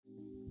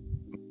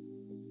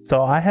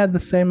So I had the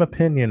same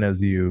opinion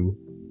as you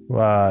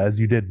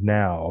did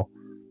now,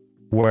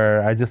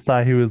 where I just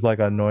thought he was like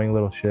an annoying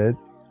little shit.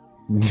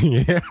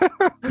 Yeah, Yeah,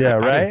 I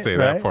didn't right, say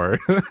that right. part.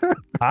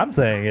 I'm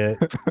saying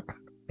it,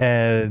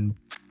 and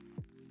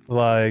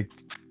like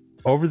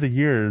over the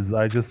years,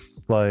 I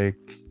just like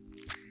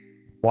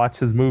watch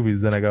his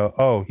movies and I go,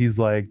 oh, he's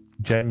like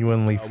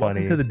genuinely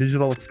funny. Welcome to the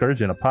Digital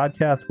Excursion, a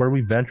podcast where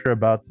we venture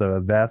about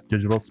the vast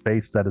digital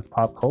space that is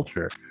pop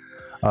culture.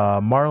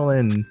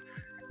 Marlon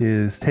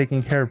is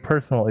taking care of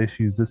personal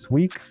issues this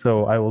week,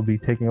 so I will be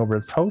taking over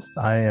as host.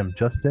 I am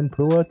Justin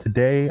Pua.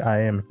 Today I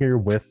am here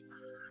with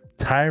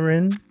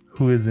Tyren,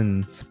 who is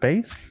in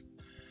space.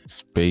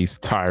 Space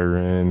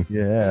Tyren.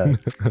 Yeah,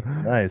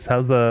 nice.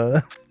 How's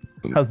the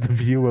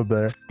view up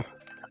there?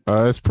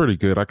 It's pretty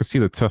good. I can see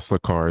the Tesla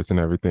cars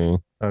and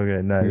everything.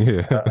 Okay, nice.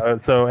 Yeah.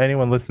 So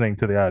anyone listening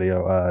to the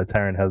audio,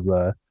 Tyron has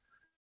a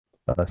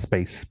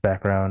space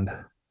background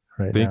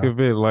right Think now.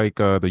 of it like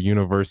the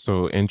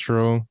Universal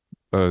intro,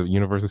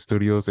 Universal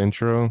Studios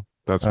intro.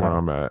 That's where Uh,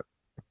 I'm at.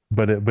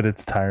 but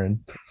it's Tyron.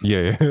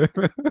 Yeah.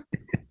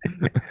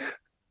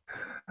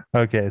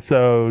 Okay,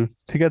 so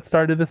to get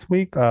started this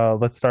week,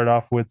 let's start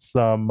off with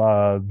some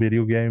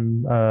video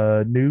game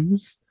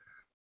news.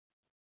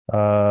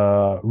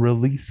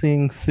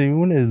 Releasing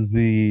soon is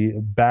the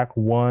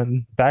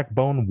Backbone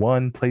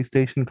One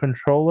PlayStation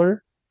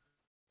controller.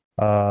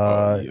 Oh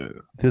Uh, yeah.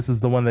 this is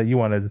the one that you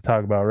wanted to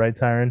talk about, right,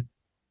 Tyron?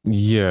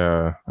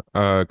 Yeah.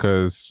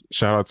 Cause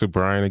shout out to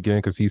Brian again,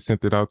 because he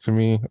sent it out to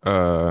me.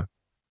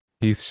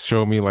 He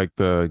showed me like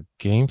the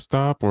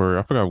GameStop, or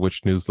I forgot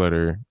which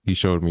newsletter he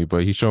showed me,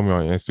 but he showed me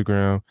on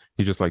Instagram.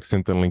 He just like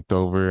sent the link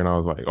over, and I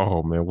was like,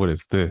 "Oh man, what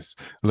is this?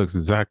 It looks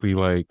exactly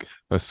like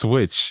a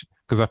Switch."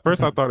 Because at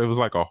first I thought it was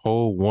like a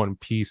whole one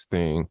piece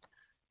thing.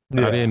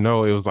 I Yeah. didn't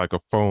know it was like a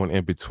phone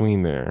in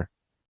between there.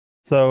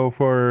 So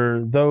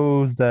for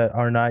those that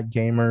are not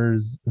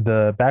gamers,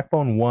 the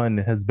Backbone One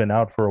has been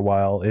out for a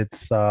while.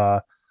 It's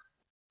a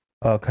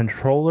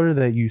controller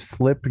that you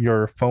slip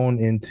your phone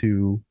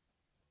into,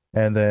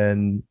 and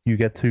then you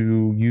get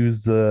to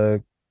use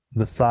the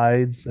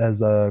sides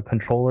as a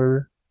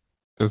controller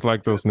It's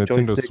like those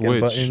Nintendo joystick and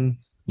Switch,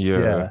 buttons. yeah,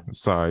 Yeah.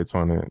 sides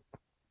on it.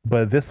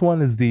 But this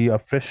one is the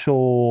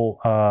official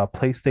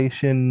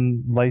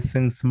PlayStation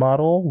license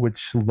model,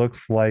 which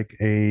looks like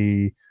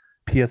a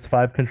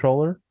PS5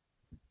 controller.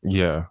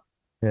 Yeah.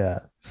 Yeah.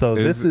 So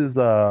this Is is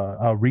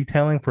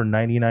retailing for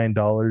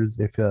 $99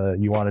 if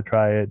you want to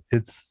try it.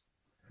 It's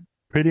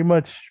pretty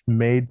much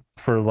made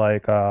for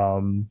like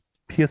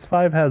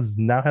PS5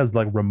 has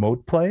like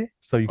remote play,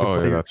 so you could oh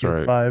play yeah, your that's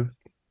right. PS5 from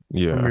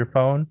Yeah. your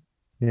phone.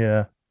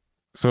 Yeah.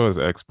 So is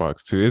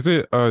Xbox too. Is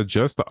it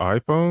just the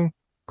iPhone?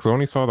 Because I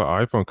only saw the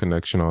iPhone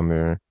connection on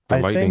there, the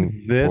I think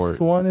lightning this port.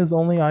 one is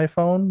only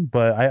iPhone,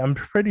 but I'm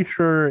pretty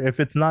sure if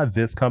it's not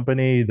this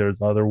company,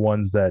 there's other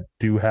ones that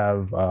do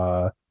have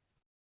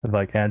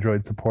like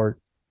Android support.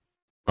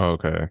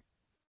 Okay.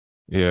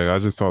 Yeah, I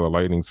just saw the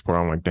lightning support.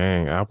 I'm like,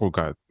 dang, Apple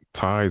got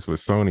ties with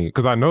Sony.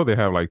 Because I know they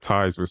have like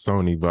ties with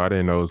Sony, but I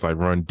didn't know it was like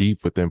run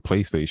deep within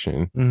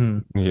PlayStation. Hmm.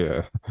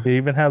 Yeah. It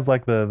even has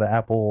like the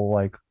Apple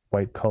like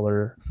white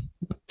color.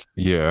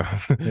 Yeah.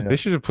 Yeah. They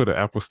should have put an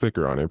Apple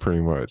sticker on it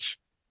pretty much.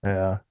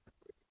 Yeah.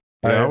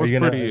 Yeah, I Are was you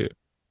gonna pretty. are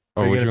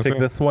Oh, you what gonna you pick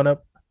gonna say? this one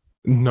up?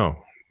 No,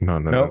 no,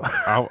 no, no.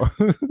 No.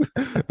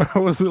 I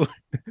was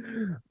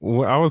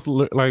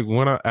like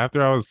when I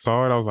after I was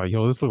saw it, I was like,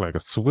 yo, this look like a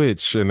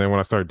Switch. And then when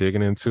I started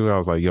digging into it, I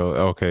was like, yo,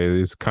 okay,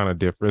 it's kind of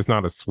different. It's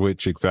not a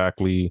Switch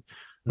exactly.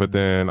 But Mhm.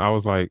 then I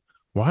was like,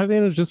 why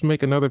didn't they just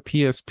make another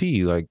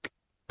PSP? Like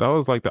that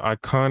was like the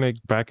iconic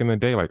back in the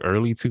day, like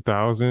early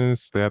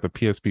 2000s. They had the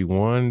PSP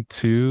one,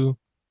 two.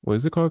 What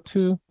is it called?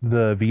 Two?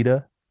 The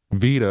Vita.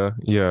 Vita.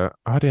 Yeah,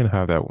 I didn't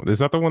have that one. Is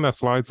that the one that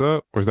slides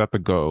up, or is that the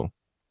Go?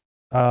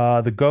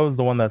 The Go is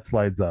the one that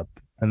slides up,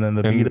 and then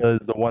the And Vita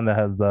is the one that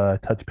has a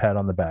touchpad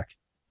on the back.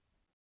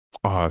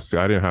 oh, see,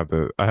 I didn't have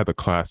I had the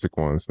classic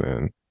ones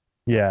then.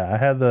 Yeah, I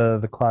had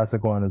the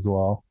classic one as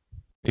well.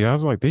 Yeah, I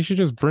was like, they should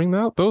just bring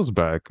out those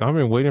back. I've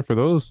been waiting for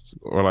those,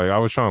 or like I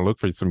was trying to look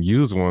for some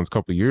used ones a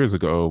couple years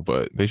ago,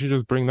 but they should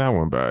just bring that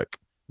one back.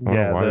 I don't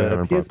know Yeah, why they the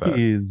haven't brought that.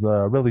 PSP is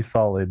really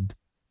solid,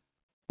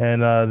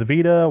 and the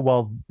Vita,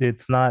 while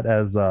it's not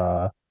as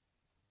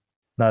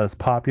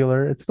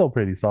popular, it's still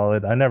pretty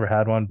solid. I never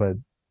had one, but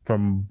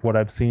from what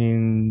I've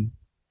seen,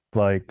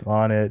 like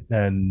on it,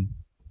 and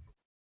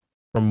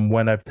from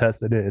when I've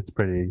tested it, it's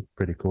pretty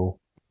cool.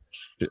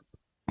 Shit.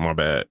 My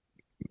bad.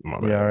 My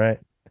Yeah, all bad. right.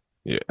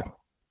 Yeah.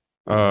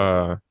 Yeah.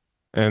 Uh,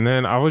 and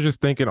then I was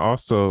just thinking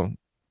also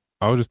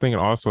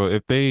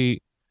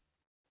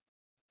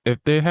if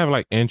they have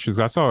like interest,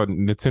 I saw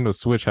Nintendo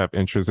Switch have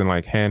interest in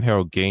like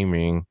handheld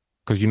gaming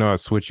because you know a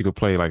Switch you could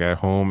play like at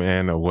home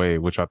and away,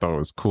 which I thought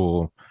was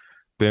cool.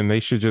 Then they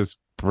should just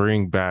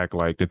bring back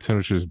like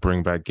Nintendo should just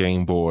bring back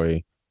Game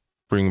Boy,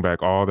 bring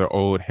back all their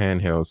old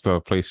handheld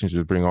stuff. PlayStation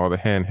should bring all the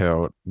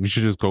handheld. We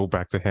should just go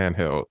back to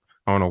handheld.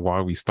 I don't know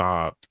why we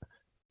stopped.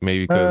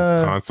 Maybe because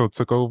Uh, console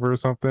took over or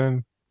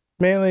something.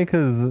 Mainly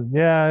because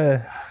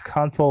yeah,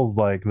 consoles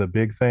like the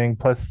big thing.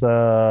 Plus,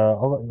 a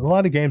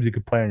lot of games you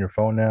could play on your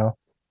phone now,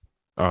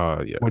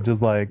 which is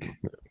Yes. like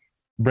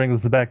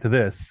brings us back to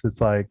this. It's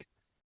like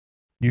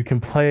you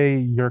can play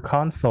your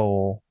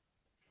console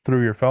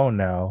through your phone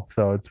now,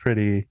 so it's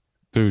pretty.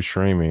 Through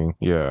streaming.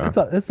 Yeah.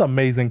 It's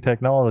amazing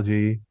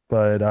technology,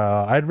 but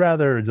I'd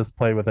rather just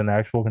play with an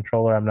actual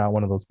controller. I'm not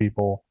one of those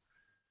people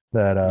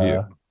that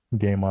Yeah.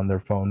 game on their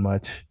phone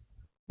much.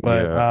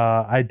 But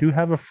Yeah. I do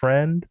have a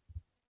friend.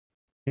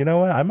 You know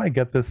what? I might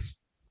get this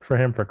for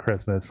him for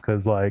Christmas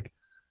because like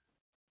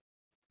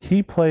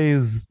he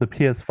plays the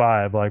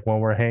PS5 like when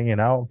we're hanging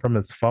out from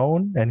his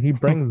phone, and he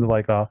brings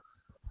Like the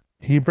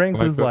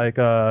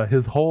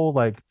his whole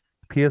like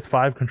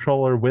PS5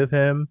 controller with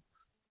him,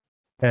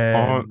 on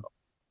and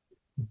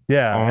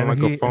yeah, on like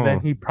a and then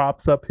phone. he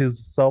props up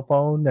his cell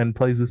phone and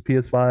plays his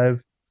PS5.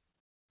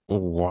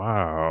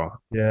 Wow.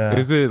 Yeah.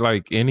 Is it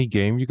like any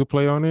game you could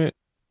play on it?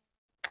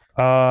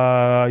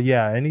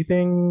 Yeah,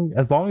 anything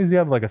as long as you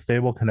have like a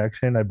stable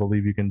connection, I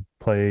believe you can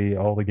play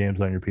all the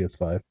games on your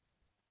PS5.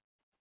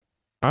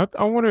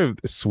 I wonder if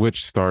the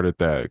Switch started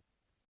that.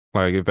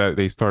 Like if that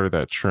they started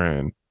that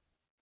trend,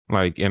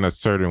 like in a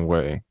certain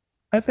way.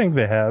 I think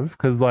they have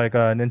because like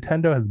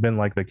Nintendo has been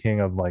like the king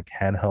of like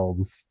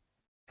handhelds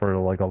for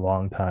like a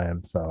long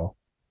time, so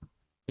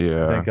I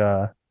Yeah.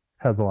 think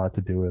has a lot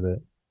to do with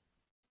it.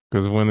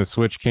 Because when the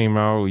Switch came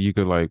out, you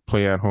could like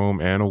play at home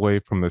and away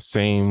from the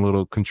same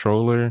little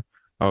controller.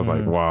 I was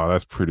like, Hmm. wow,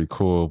 that's pretty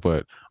cool.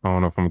 But I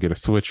don't know if I'm gonna get a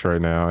Switch right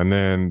now. And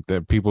then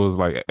that people's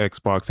like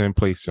Xbox and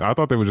PlayStation. I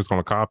thought they were just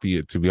gonna copy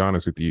it, to be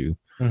honest with you.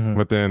 Hmm.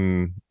 But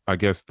then I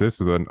guess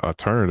this is an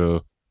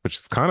alternative, which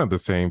is kind of the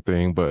same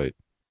thing, but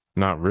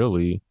not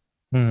really.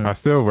 Hmm. I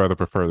still rather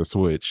prefer the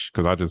Switch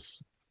because I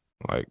just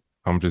like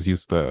I'm just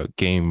used to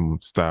game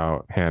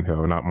style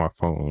handheld, not my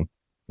phone.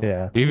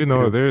 Yeah, me Even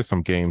though too. there's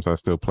some games I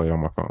still play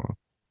on my phone,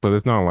 but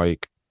it's not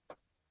like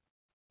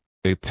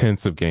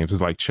intensive games.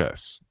 It's like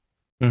chess,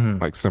 Hmm.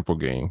 like simple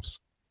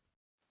games.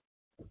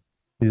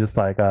 You just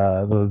like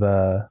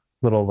the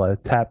little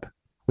tap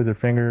with your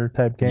finger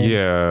type games.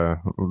 Yeah,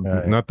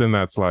 Right. nothing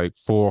that's like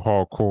full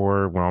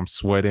hardcore when I'm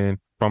sweating.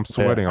 If I'm Yeah.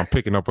 sweating, I'm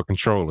picking up a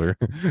controller.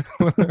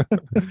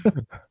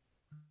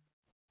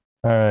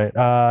 All right.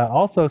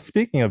 Also,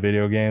 speaking of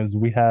video games,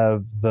 we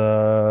have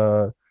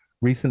the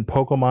recent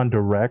Pokemon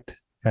Direct,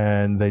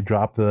 and they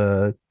dropped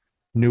the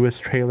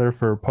newest trailer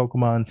for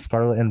Pokemon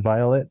Scarlet and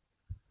Violet.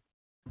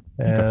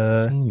 I think I've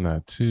Uh, seen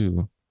that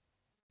too.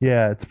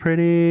 yeah, it's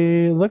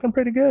pretty looking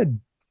pretty good.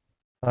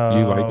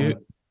 You like it?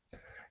 Um,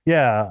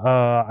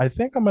 yeah, I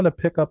think I'm gonna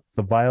pick up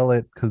the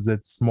Violet because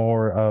it's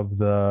more of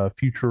the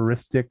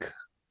futuristic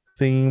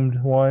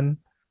themed one.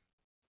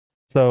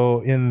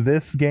 So in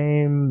this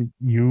game,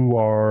 you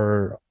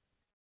are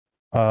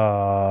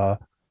uh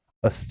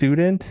a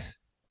student,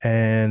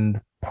 and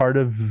part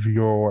of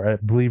your, I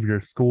believe,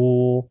 your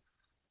school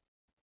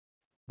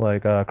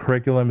like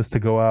curriculum is to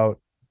go out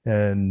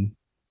and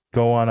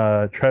go on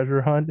a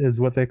treasure hunt, is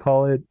what they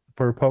call it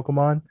for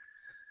Pokemon,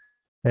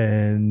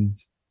 and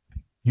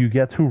you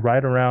get to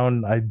ride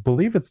around. I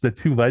believe it's the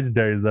two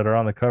legendaries that are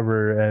on the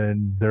cover,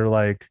 and they're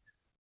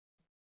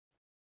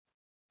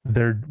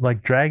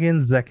like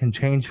dragons that can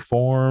change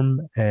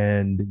form,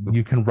 and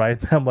you can ride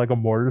them like a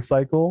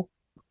motorcycle.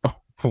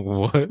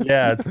 What?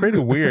 Yeah, it's pretty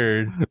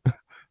weird.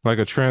 Like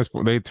a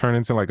transform? They turn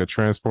into like a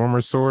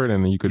transformer sword,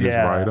 and then you could just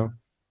ride Yeah,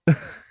 them.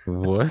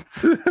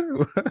 What?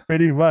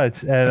 pretty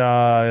much.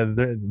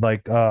 And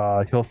like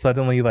he'll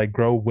suddenly like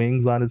grow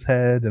wings on his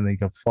head and he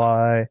can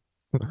fly.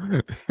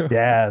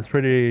 Yeah, it's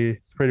pretty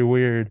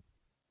weird.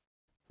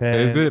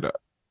 Is And it?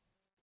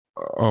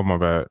 Oh my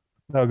bad.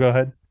 no, go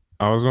ahead.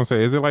 I was gonna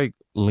say, is it like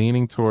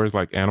leaning towards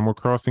like Animal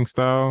Crossing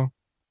style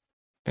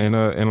in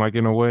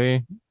a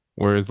way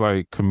where it's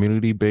like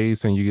community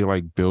based and you get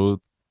like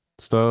build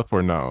stuff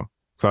or no?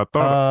 So I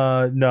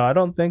thought No, I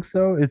don't think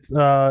so.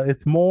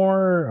 It's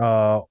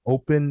more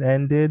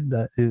open-ended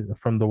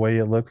from the way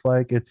it looks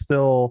like. It's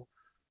still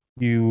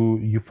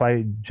you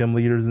fight gym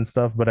leaders and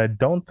stuff, but I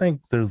don't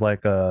think there's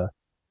like a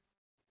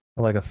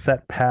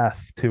set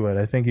path to it.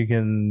 I think you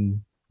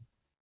can,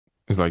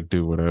 it's like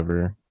do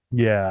whatever.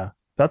 yeah,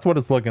 that's what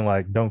it's looking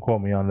like. Don't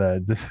quote me on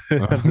that.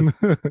 I'm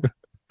just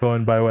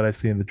going by what I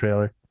see in the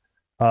trailer.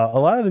 A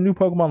lot of the new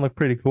Pokemon look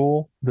pretty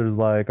cool. There's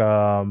like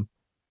a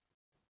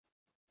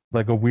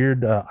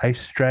weird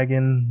ice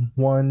dragon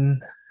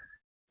one.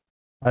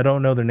 I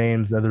don't know their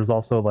names. And there's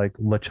also like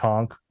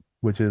Lechonk,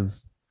 which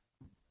is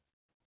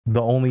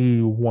the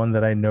only one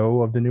that I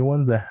know of the new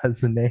ones that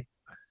has a name.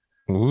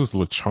 Who's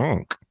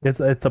Lechonk? It's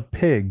a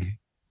pig,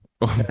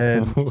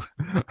 and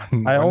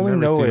I I've only never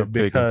know seen a it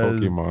pig in because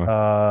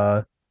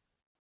Pokemon.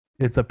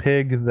 it's a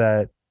pig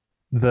that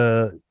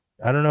the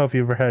I don't know if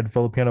you ever had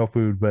Filipino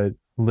food, but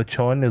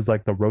lechon is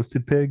like the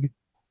roasted pig.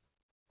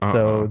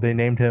 So Uh-uh. they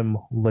named him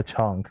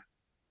Lechonk.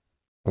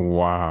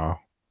 Wow.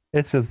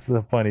 It's just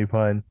a funny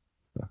pun.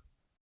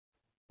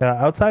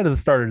 Outside of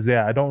the starters,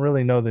 yeah, I don't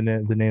really know the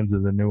names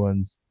of the new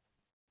ones.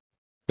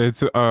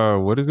 It's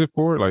what is it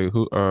for? Like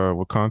who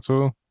what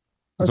console?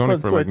 It's That's only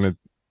for the for like Switch.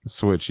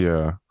 Switch,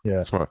 yeah. Yeah,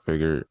 That's what I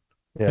figured.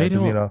 yeah, They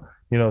because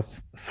don't.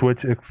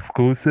 Switch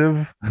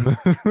exclusive.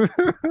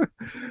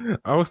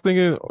 I was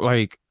thinking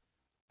like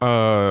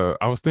I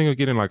was thinking of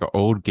getting like an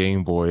old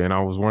Game Boy, and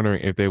I was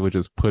wondering if they would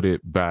just put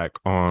it back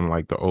on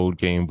like the old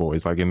Game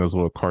Boys, like in those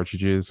little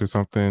cartridges or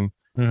something.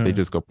 They Hmm.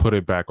 just go put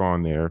it back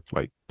on there,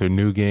 like their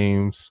new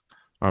games.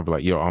 I'd be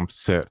like, yo, I'm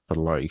set for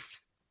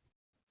life.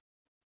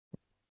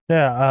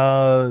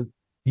 Yeah,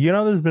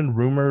 there's been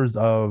rumors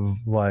of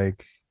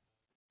like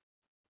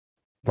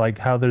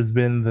how there's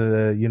been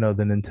the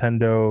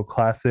Nintendo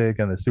Classic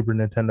and the Super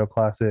Nintendo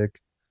Classic.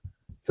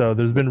 So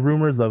there's been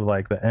rumors of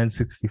like the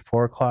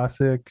N64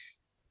 Classic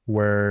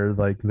where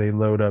like they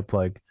load up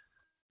like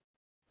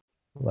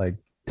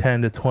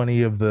 10 to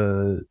 20 of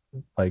the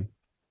like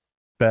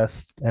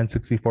best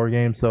N64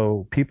 games.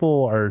 So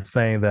people are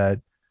saying that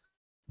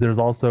there's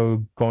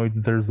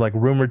like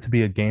rumored to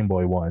be a Game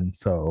Boy one.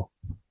 So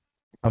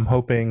I'm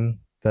hoping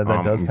that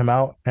that does Um, come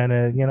out and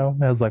it,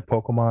 has like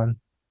Pokemon.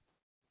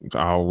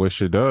 I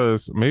wish it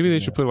does. Maybe they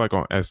should Yeah. put like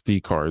on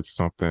SD cards or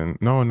something.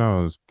 No,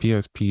 no, it was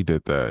PSP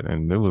did that,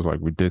 and it was like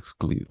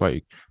ridiculously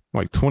like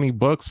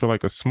 $20 for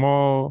like a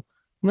small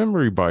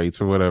memory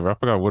bytes or whatever. I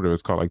forgot what it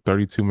was called, like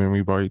 32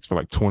 memory bytes for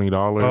like Oh,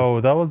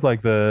 $20. that was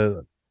like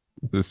The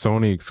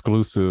Sony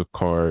exclusive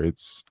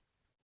cards.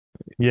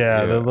 the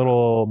Yeah,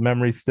 little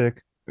memory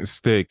stick.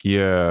 stick.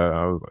 Yeah,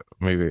 I was like,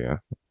 maybe. Yeah.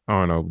 I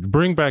don't know.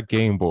 Bring back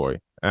Game Boy,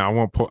 and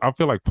I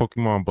feel like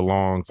Pokemon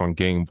belongs on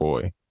Game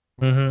Boy.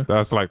 Hmm.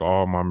 That's like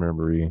all my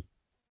memory.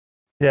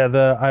 Yeah,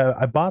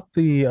 I bought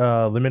the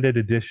limited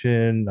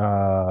edition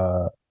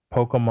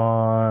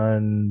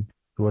Pokemon,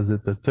 was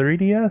it the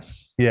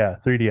 3DS? Yeah,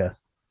 3DS.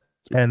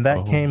 And that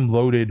Oh, came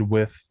loaded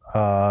with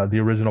the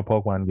original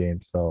Pokemon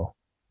game. So,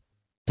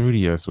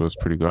 3DS was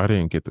pretty good. I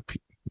didn't get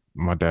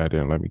my dad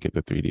didn't let me get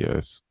the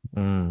 3DS.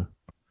 mm,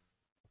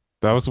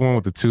 That was the one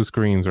with the two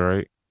screens,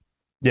 right?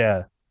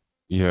 yeah,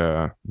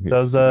 Yeah, that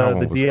was that the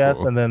one was DS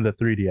cool. and then the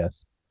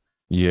 3DS.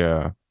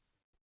 Yeah.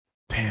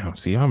 Damn,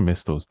 see, I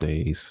miss those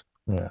days.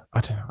 Yeah.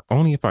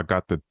 Only if I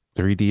got the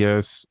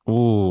 3DS.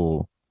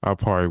 Ooh, I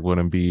probably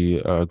wouldn't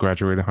be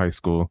graduating high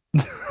school.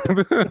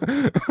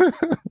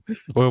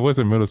 Well, it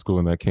wasn't middle school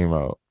when that came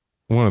out.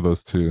 One of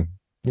those two.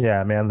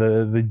 Yeah, man,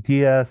 the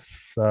DS,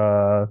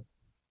 a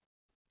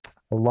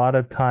lot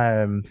of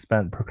time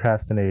spent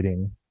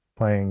procrastinating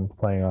playing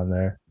on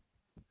there.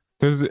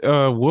 Because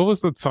what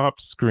was the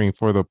top screen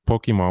for the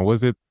Pokemon?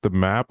 Was it the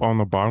map on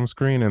the bottom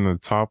screen, and the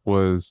top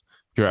was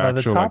your The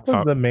actual like top was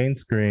top? the main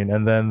screen,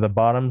 and then the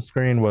bottom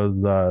screen was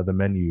the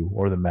menu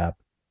or the map.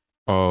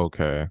 Oh,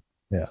 okay.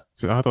 Yeah.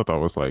 See, I thought that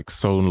was like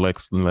so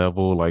next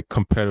level, like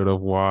competitive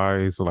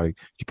wise, like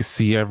you could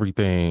see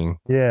everything.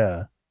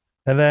 Yeah.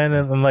 And then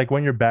and like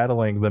when you're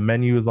battling, the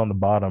menu is on the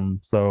bottom,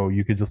 so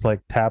you could just like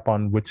tap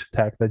on which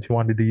attack that you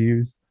wanted to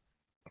use.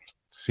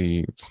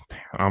 See,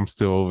 I'm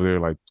still over there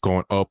like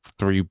going up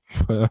three,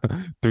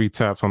 three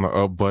taps on the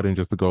up button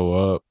just to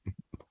go up.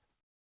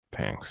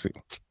 Dang, see,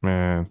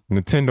 man,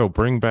 Nintendo,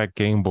 bring back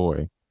Game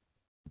Boy.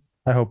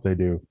 I hope they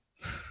do.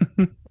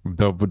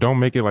 But don't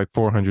make it like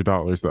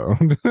 $400 though.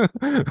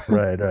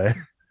 Right, right.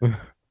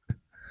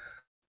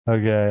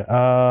 Okay.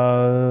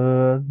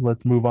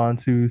 Let's move on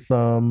to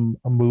some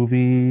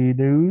movie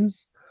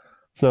news.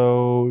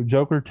 So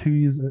Joker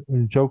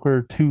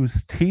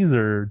 2's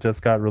teaser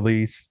just got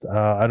released.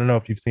 I don't know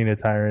if you've seen it,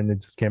 Tyron. It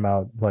just came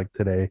out like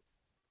today.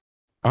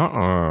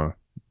 Uh-uh.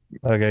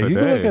 Okay, you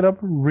can look Today. it up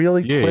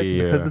really Yeah, quick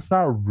yeah, because yeah. it's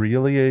not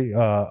really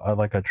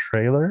like a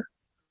trailer.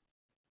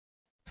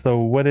 So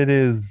what it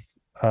is,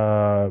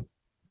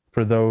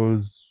 for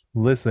those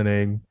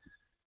listening,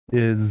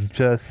 is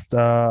just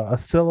a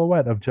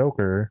silhouette of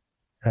Joker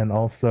and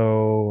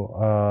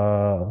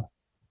also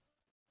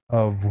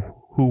of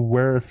who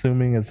we're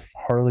assuming is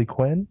Harley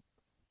Quinn.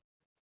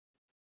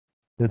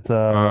 It's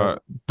Uh,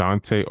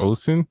 Dante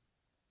Ocean.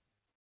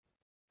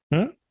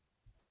 hmm?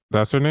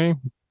 That's her name?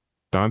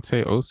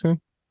 Dante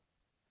Ocean?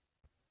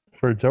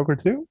 For Joker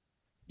 2,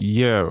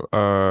 Yeah,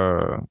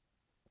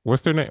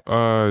 what's their name?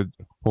 Lady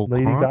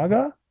Hokan?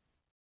 Gaga.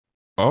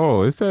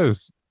 Oh, it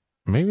says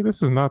maybe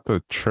this is not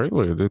the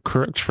trailer, the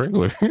correct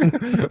trailer.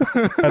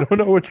 I don't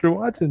know what you're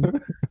watching.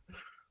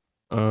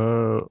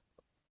 uh,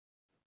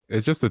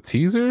 it's just a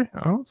teaser.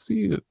 I don't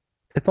see it.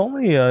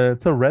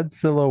 It's a red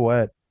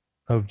silhouette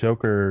of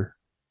Joker.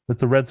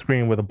 It's a red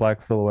screen with a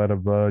black silhouette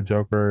of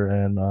Joker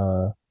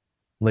and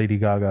Lady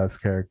Gaga's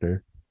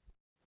character.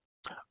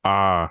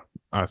 Ah,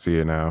 I see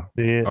it now.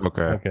 See it?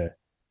 Okay. Okay. Oh,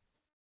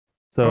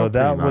 So pretty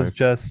that was nice.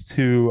 just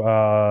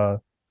to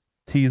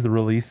tease the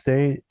release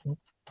date.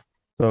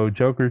 So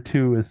Joker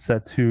 2 is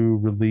set to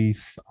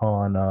release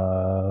on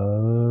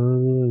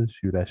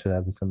shoot, I should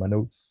have this in my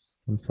notes.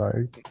 I'm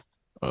sorry.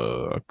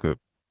 I could.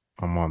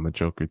 I'm on the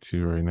Joker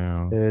 2 right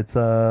now. It's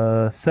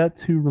set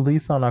to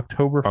release on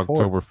October 4th,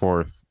 October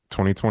 4th,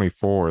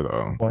 2024,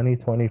 though.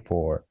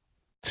 2024.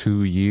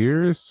 2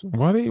 years?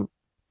 Why they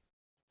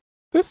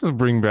this is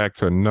bring back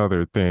to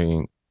another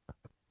thing.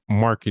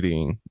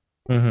 Marketing.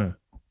 Mm-hmm.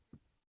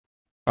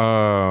 I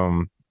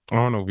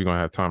don't know if we're gonna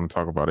have time to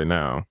talk about it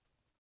now.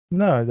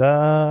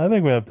 No, I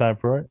think we have time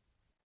for it.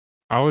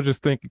 I was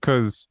just thinking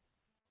because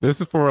this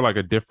is for like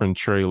a different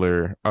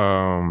trailer,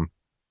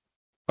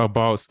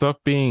 about stuff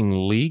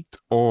being leaked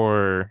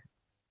or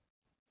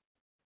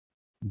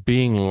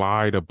being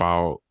lied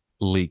about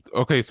leaked.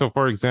 Okay, so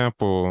for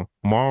example,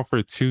 Marvel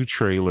for 2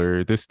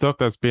 trailer, this stuff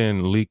that's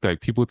been leaked,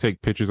 like people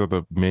take pictures of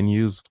the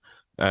menus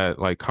at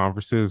like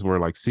conferences where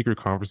like secret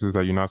conferences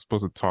that you're not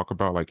supposed to talk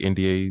about, like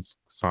NDAs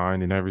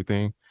signed and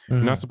everything. You're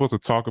not Mhm. supposed to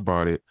talk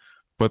about it,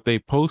 but they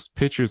post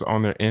pictures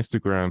on their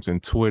Instagrams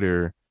and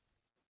Twitter,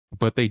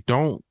 but they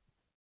don't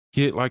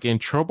get like in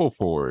trouble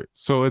for it.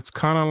 So it's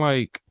kind of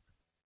like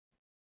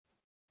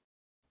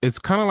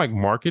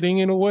marketing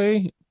in a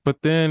way,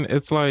 but then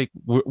it's like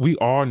we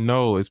all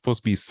know it's supposed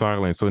to be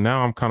silent. So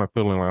now I'm kind of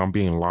feeling like I'm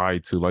being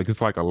lied to. Like it's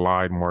like a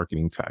lied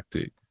marketing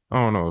tactic. I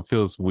don't know. It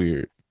feels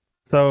weird.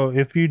 So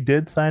if you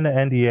did sign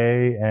an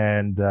NDA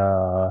and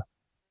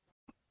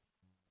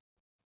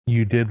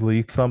you did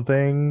leak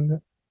something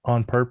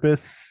on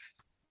purpose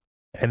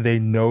and they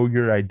know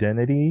your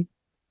identity,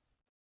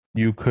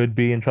 you could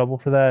be in trouble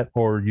for that,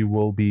 or you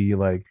will be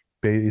like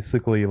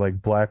basically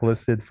like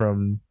blacklisted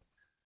from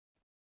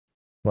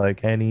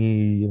like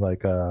any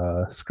like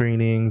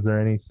screenings or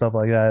any stuff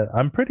like that.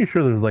 I'm pretty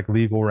sure there's like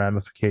legal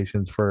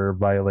ramifications for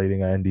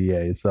violating an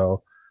NDA.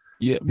 So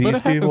Yeah, but these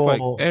it happens like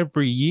people,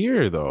 every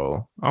year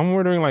though. I'm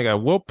wondering like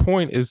at what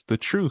point is the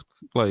truth?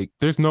 Like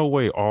there's no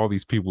way all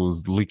these people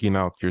is leaking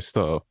out your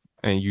stuff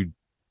and you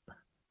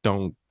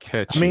don't I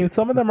catch mean, it.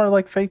 some of them are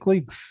like fake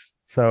leaks.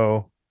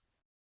 So,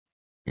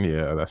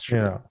 Yeah, that's you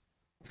true. know.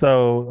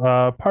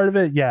 So, part of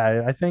it,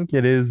 yeah, I think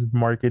it is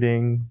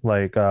marketing,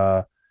 like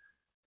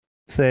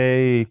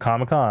say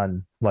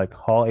Comic-Con, like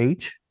Hall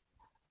H.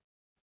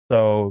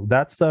 So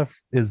that stuff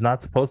is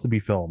not supposed to be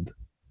filmed,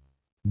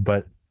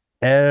 but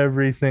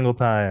every single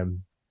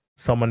time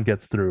someone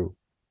gets through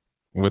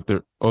With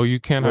the oh, you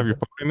can't have with your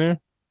phone in there?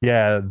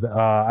 yeah,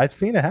 I've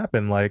seen it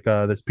happen. Like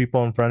there's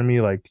people in front of me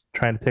like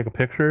trying to take a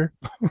picture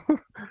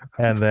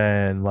and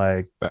then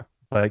That-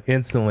 like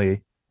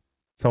instantly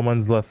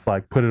someone's just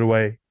like put it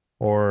away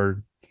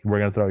or we're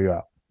gonna throw you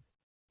out.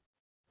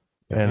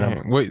 And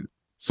Dang. Wait,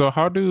 so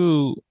how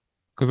do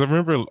because I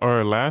remember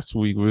our last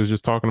week we was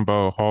just talking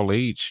about Hall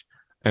H,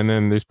 and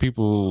then there's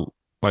people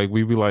like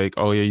we be like,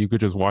 oh yeah, you could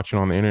just watch it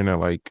on the internet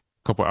like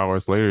a couple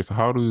hours later. So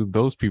how do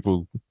those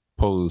people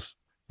post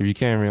if you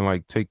can't even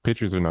like take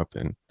pictures or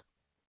nothing?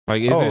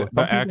 Like, is oh, it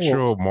some the people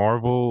actual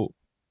Marvel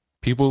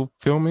people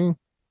filming?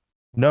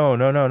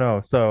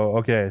 no. So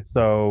okay,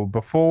 so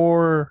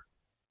before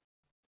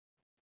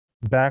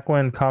back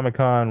when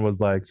Comic-Con was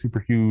like super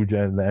huge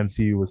and the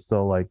MCU was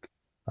still like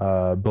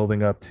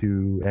building up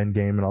to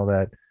Endgame and all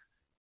that,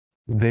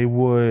 they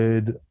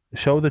would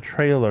show the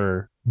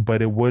trailer,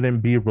 but it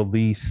wouldn't be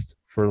released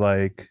for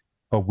like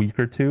a week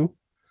or two.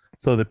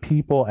 So the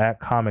people at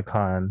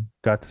Comic-Con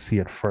got to see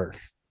it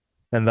first.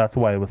 And that's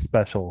why it was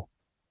special.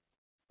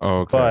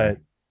 Okay, But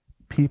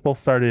people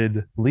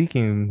started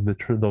leaking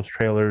those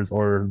trailers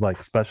or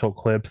like special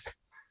clips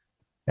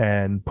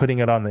and putting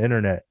it on the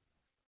internet.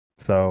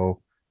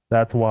 So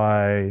that's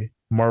why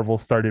Marvel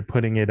started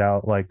putting it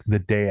out like the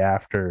day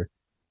after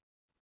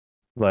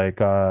like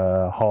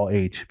Hall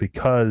H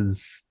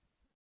because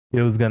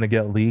it was gonna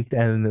get leaked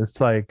and it's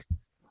like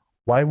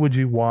why would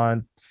you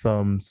want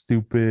some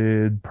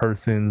stupid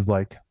person's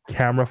like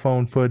camera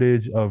phone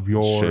footage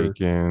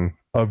shaking.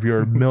 of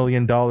your $1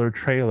 million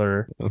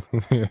trailer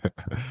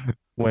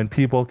when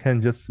people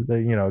can just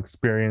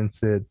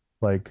experience it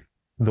like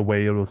the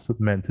way it was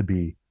meant to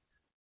be.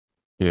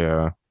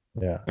 Yeah.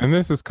 Yeah. And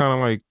this is kind of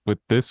like with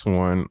this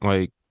one,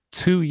 like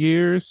 2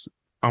 years.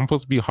 I'm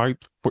supposed to be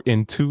hyped for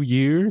in 2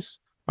 years.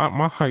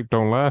 My hype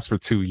don't last for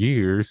 2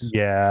 years.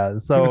 Yeah.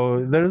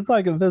 So there's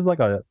like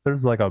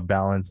a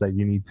balance that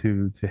you need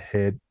to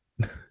hit.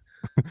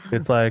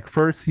 It's like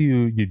first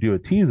you do a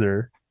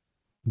teaser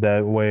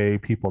that way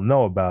people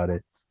know about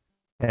it.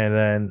 And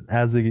then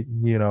as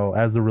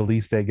the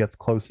release date gets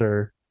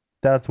closer,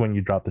 that's when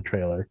you drop the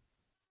trailer.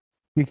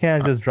 You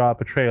can't just drop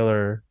a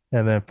trailer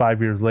and then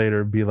 5 years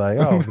later be like,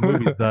 oh, the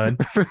movie's done.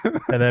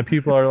 And then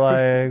people are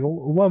like,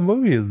 what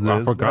movie is I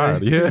this?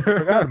 forgot. I Yeah.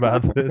 forgot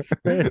about this.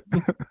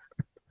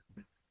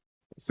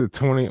 It's a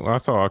 20. I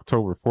saw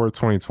October 4th,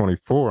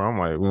 2024. I'm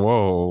like,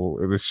 whoa,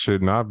 this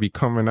should not be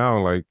coming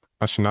out. Like,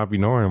 I should not be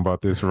knowing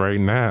about this right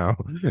now.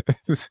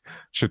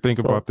 Should think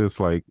So about this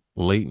like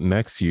late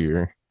next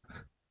year.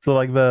 so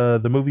like the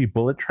movie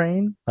Bullet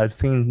Train, I've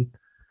seen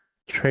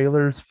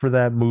trailers for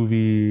that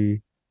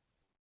movie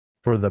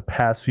for the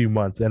past few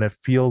months and it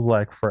feels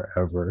like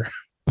forever.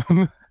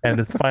 And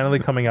it's finally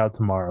coming out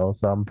tomorrow,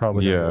 so I'm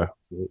probably gonna go Yeah. watch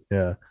it.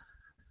 Yeah.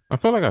 I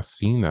feel like I've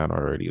seen that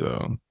already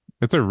though.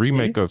 It's a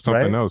remake See? of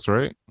something Right? else,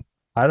 right?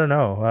 I don't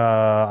know.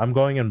 I'm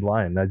going in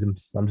blind.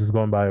 I'm just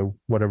going by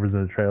whatever's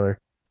in the trailer.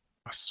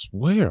 I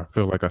swear, I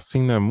feel like I've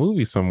seen that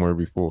movie somewhere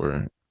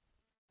before.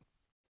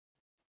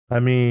 I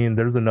mean,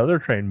 there's another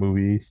train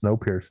movie,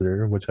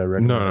 Snowpiercer, which I No,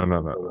 recommend no, no,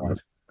 everyone no, go no. watch.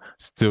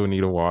 Still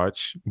need to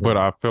watch, but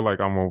Yeah. I feel like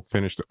I'm gonna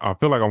finish. I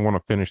feel like I want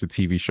to finish the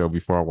TV show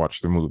before I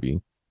watch the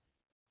movie.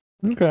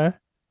 Okay.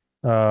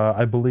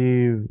 I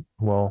believe.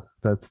 Well,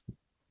 that's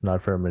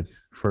not fair of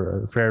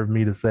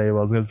me to say. Well,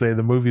 I was gonna say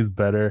the movie's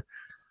better,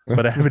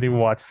 but I haven't even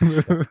watched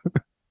the show.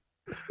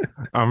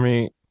 I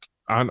mean,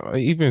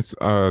 even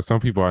some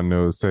people I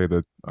know say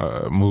that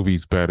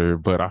movie's better,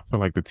 but I feel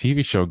like the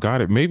TV show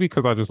got it. Maybe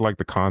because I just like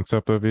the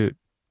concept of it.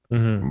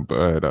 Hmm.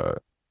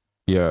 But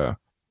yeah,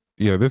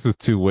 yeah, this is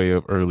too way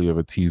of early of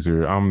a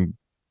teaser. I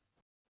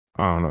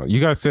don't know. You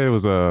guys said it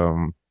was a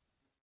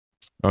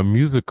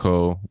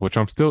musical, which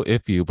I'm still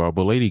iffy about,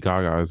 but Lady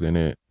Gaga is in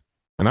it,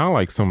 and I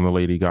like some of the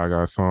Lady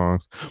Gaga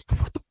songs.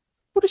 But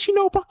what does she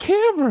know about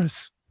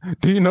cameras?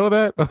 Do you know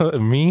that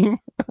meme?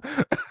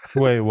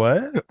 Wait,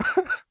 what?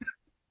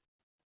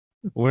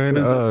 When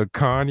Is it?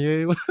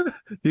 Kanye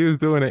he was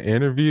doing an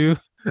interview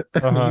and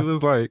he Uh-huh.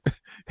 was like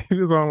he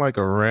was on like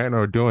a rant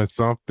or doing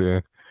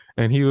something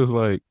and he was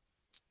like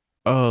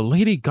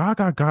Lady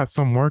Gaga got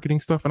some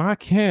marketing stuff and I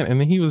can't, and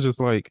then he was just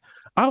like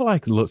I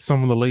like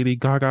some of the Lady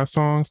Gaga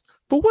songs,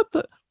 but what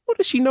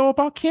does she know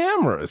about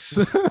cameras?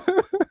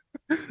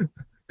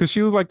 Because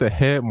she was like the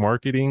head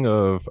marketing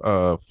of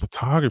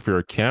photography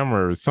or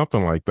camera or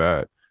something like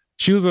that.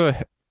 She was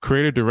a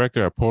creative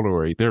director at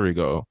Polaroid, there we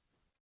go.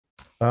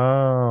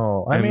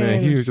 Oh, I And then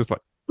he mean, was just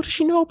like, what does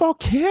she know about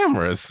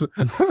cameras?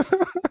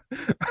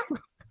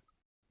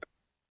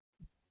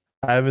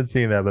 I haven't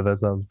seen that, but that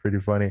sounds pretty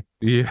funny.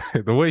 Yeah,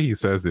 the way he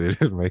says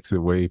it, it makes it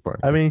way I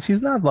funny. mean,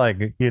 she's not like,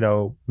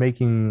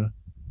 making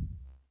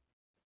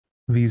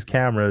these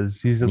cameras.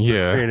 She's just a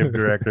Yeah. creative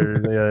director.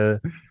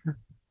 She's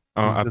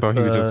I thought just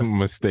he was just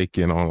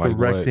mistaken on like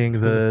what directing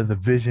the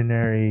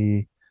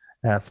visionary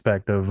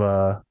aspect of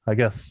I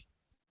guess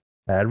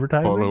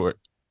advertising. Polaroid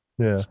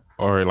Yeah.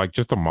 or like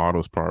just the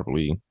models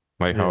probably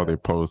like how Yeah. they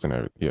pose and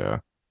everything. Yeah.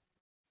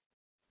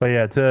 But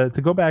yeah, to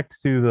go back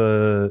to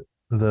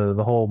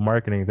the whole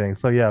marketing thing.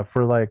 So yeah,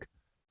 for like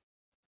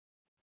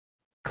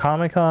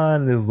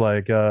Comic-Con is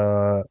like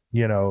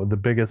the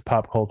biggest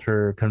pop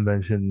culture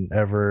convention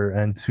ever,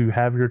 and to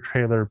have your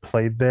trailer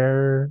played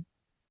there,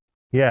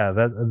 yeah,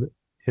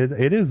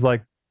 it is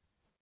like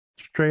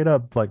straight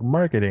up like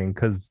marketing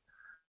because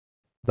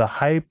the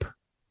hype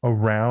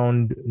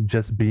around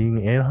just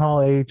being in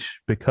Hall H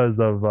because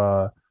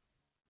of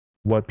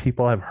what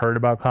people have heard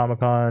about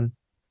Comic-Con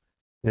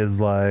is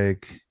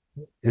like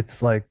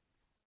it's like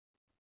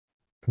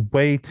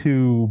way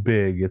too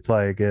big. It's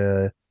like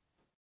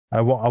I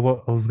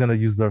was gonna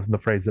use the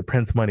phrase that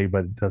prints money,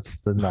 but that's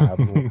the not.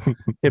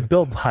 It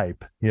builds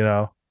hype, you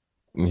know.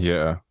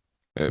 Yeah.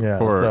 Yeah.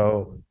 For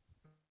So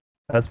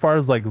as far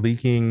as like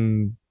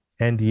leaking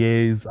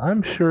NDAs,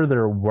 I'm sure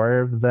they're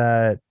aware of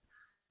that,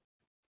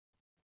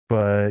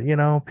 but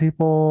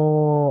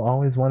people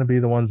always want to be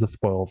the ones that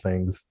spoil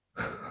things.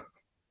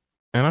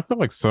 and I feel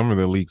like some of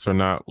the leaks are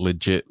not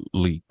legit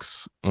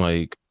leaks.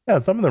 Like Yeah,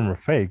 some of them are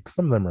fake.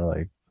 Some of them are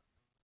like,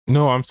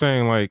 no, I'm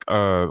saying like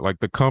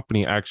the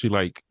company actually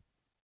like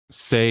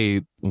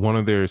say one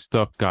of their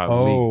stuff got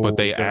leaked, but oh,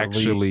 they they're leaked.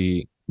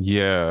 actually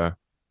yeah. Yeah.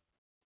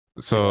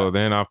 So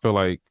then I feel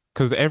like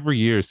because every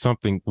year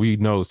something we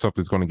know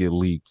something's going to get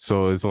leaked.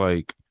 So it's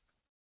like,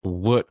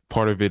 what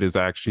part of it is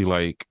actually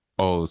like,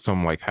 oh,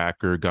 some like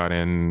hacker got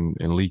in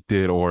and leaked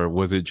it, or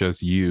was it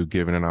just you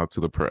giving it out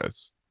to the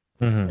press?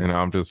 Hmm. And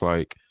I'm just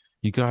like,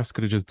 you guys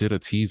could have just did a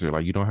teaser.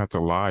 Like you don't have to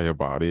lie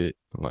about it.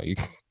 Like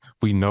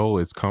we know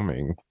it's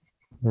coming.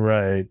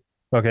 Right.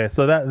 Okay,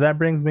 so that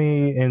brings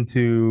me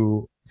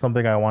into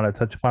something I want to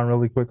touch upon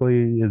really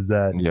quickly is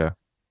that Yeah.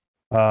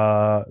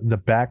 the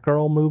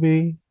Batgirl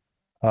movie,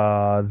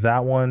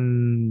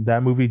 that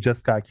movie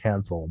just got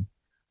canceled.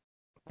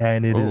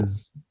 And it Oh,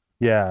 is,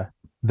 yeah,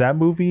 that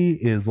movie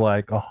is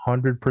like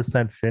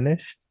 100%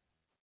 finished.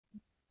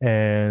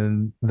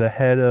 And the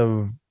head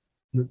of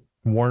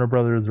Warner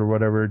Brothers or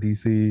whatever,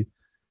 DC,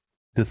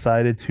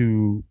 decided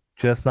to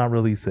just not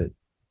release it,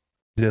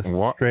 just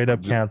what? straight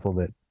up canceled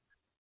it.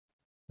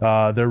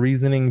 Their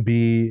reasoning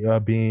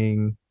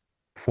being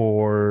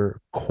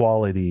for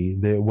quality.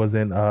 It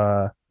wasn't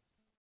Up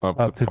to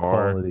up to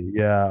par. quality.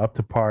 Yeah, up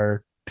to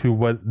par to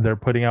what they're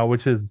putting out,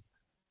 which is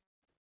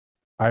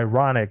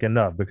ironic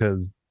enough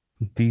because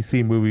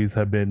DC movies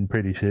have been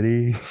pretty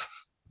shitty.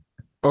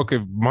 Okay,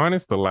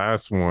 minus the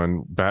last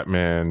one,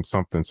 Batman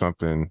something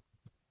something.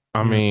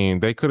 I Mhm. mean,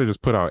 they could have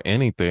just put out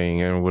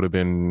anything and would have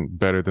been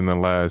better than the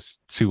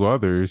last two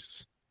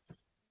others.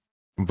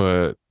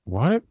 But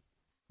what?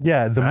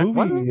 Yeah, the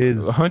Batman? movie is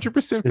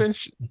 100% is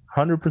finished?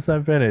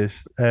 100%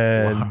 finished,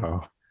 and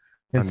Wow.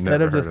 I instead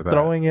never of heard of just that.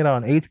 throwing it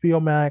on HBO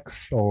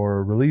Max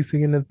or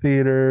releasing it in the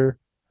theater,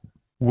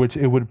 which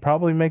it would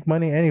probably make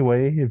money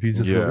anyway if you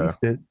just Yeah.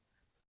 released it,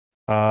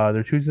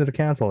 they're choosing to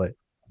cancel it.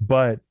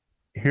 But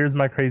here's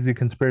my crazy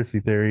conspiracy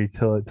theory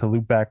to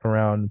loop back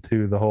around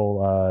to the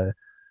whole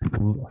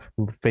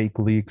fake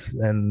leaks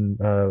and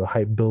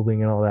hype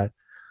building and all that.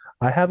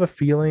 I have a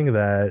feeling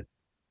that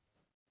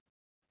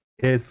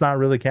it's not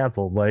really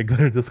canceled. Like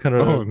they're just gonna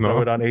Oh throw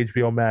no. it on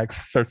HBO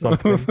Max or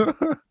something.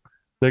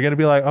 They're gonna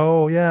be like,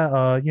 oh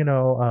yeah,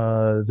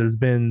 there's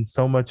been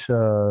so much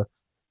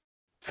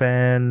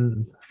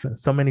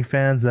so many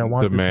fans that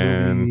want this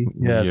Demand, movie.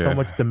 Yeah, so yeah.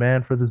 much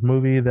demand for this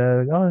movie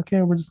that oh,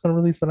 okay, we're just gonna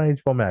release it on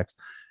HBO Max,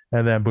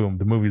 and then boom,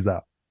 the movie's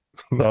out.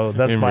 So In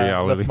that's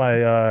reality,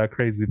 my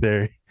crazy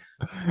theory.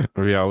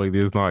 reality,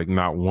 there's like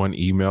not one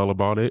email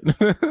about it.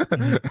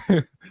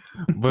 Mhm.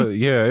 But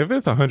yeah, if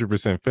it's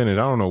 100% finished,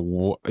 I don't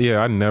know. Yeah,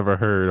 I never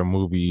heard a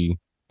movie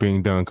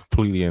being done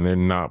completely and they're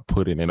not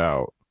putting it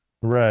out.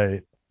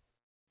 Right.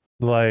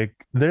 Like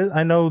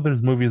I know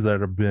there's movies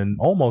that have been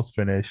almost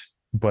finished,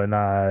 but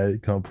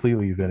not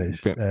completely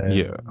finished and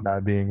Yeah,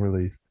 not being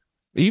released.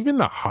 even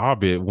The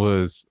Hobbit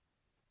was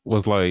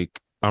like,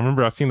 I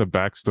remember I seen the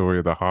backstory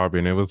of The Hobbit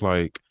and it was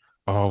like,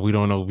 oh, we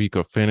don't know if we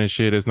could finish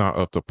it. It's not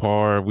up to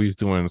par. We was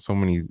doing so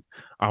many.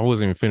 I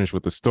wasn't even finished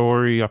with the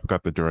story. I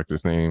forgot the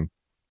director's name,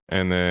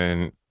 and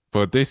then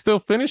but they still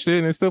finished it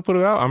and they still put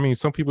it out. I mean,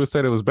 some people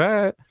said it was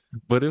bad,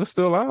 but it was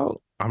still out.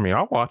 I mean,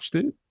 I watched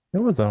it. It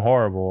wasn't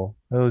horrible.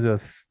 It was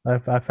just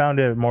I found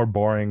it more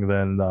boring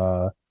than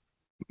the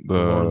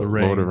Lord of The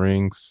the Lord of the Rings.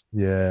 Rings.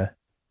 Yeah.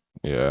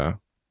 Yeah.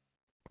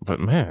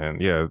 But man,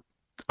 yeah,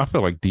 I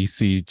feel like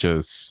DC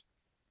just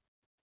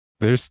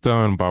they're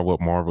stunned by what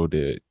Marvel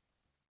did.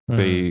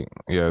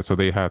 Mhm. So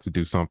they had to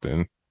do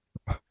something.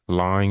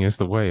 Lying is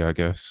the way, I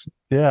guess.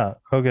 Yeah.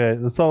 Okay.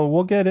 So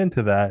we'll get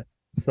into that.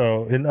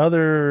 So in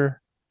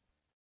other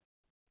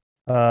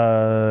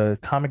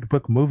comic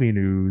book movie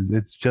news,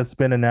 it's just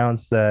been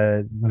announced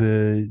that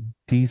the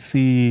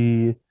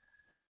DC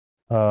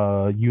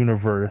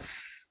universe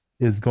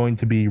is going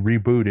to be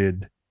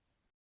rebooted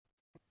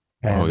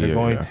Oh and they're yeah,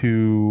 going yeah.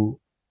 to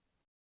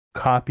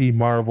copy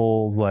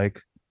Marvel's like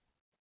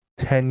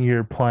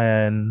 10-year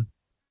plan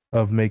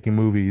of making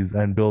movies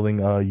and building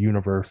a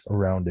universe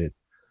around it.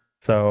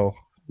 So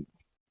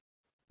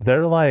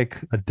they're like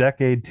a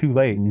decade too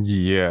late.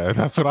 Yeah,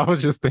 that's what I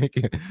was just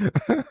thinking.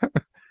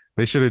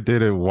 They should have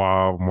did it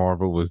while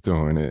Marvel was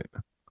doing it.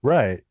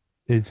 Right.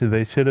 They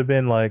should have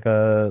been like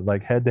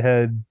head to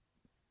head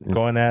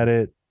going at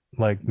it,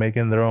 like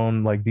making their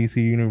own like DC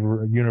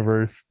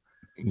universe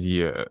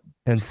Yeah.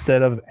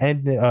 instead of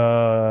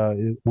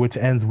which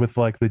ends with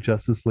like the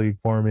Justice League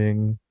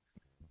forming,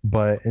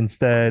 but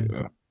instead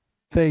Yeah.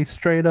 they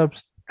straight up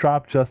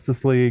drop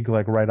Justice League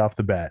like right off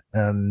the bat.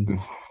 And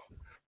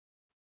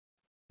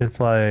it's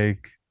like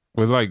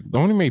But like they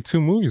only made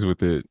two movies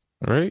with it,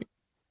 right?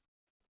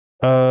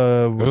 It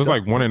was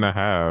like Justice one and a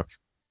half.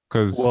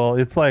 Because well,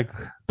 it's like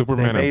they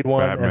Superman and made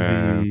one and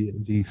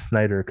Batman, the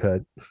Snyder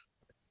cut.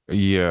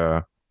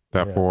 yeah,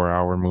 that Yeah. 4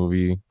 hour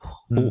movie.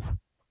 Mm. Oof.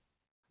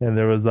 And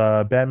there was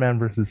Batman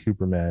versus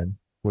Superman,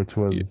 which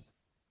Yeah,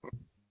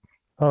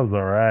 was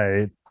all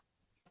right.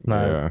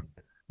 Not yeah,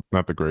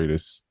 not the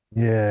greatest.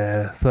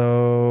 yeah.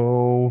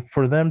 So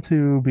for them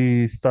to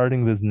be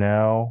starting this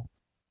now,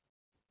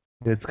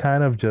 it's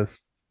kind of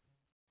just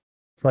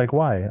it's like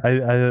why?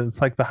 It's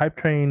like the hype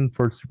train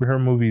for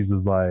superhero movies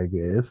is like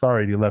it's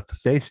already left the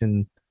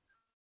station.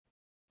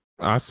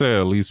 I say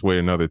at least wait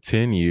another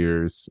 10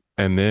 years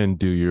and then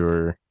do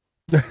your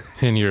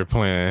 10-year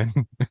plan.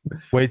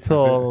 Wait 'Cause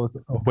till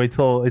wait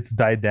till it's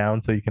died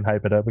down so you can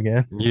hype it up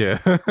again. yeah.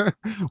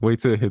 Wait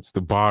till it hits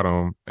the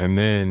bottom and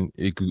then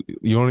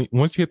you only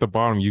once you hit the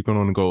bottom you can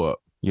only go up,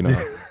 you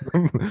know.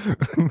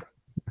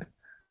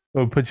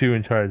 We'll put you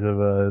in charge of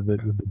the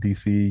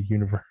DC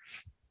universe.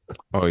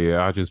 Oh yeah,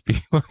 I'll just be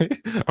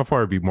like I'll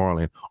probably be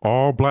Marlon.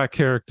 All black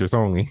characters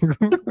only.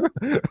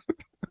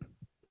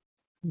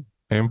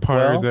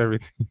 Empires, Well,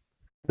 everything.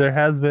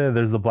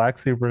 there's a black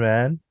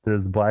Superman,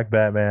 there's black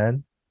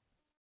Batman,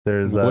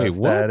 there's Wait,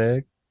 what?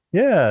 Static.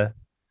 Yeah,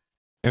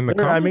 In the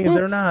I comic mean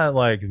they're books? not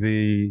like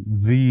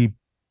the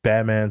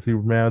Batman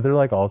Superman. They're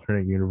like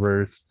alternate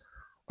universe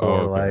Oh,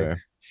 or like okay.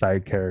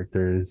 side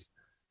characters.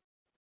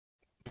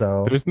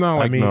 So There's not I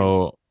like mean,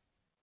 no.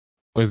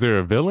 Is there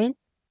a villain?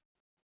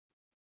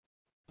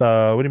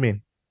 what do you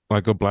mean?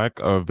 Like a black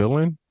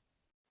villain?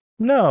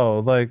 No,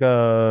 like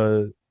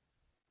the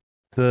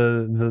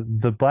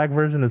black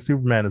version of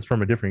Superman is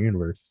from a different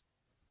universe.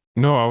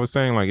 No, I was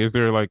saying like, is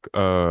there like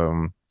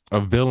a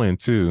villain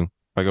too?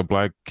 Like a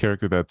black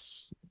character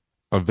that's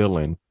a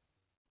villain?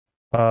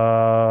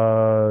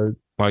 Uh,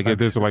 Like if I'm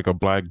there's tr- like a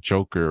black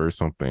Joker or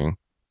something.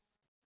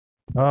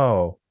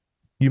 oh,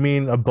 you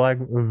mean a black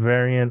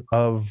variant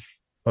of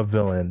a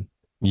villain?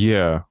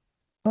 Yeah.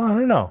 Oh, I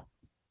don't know.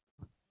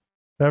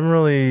 I haven't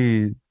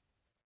really,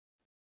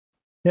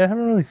 yeah, I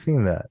haven't really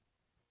seen that.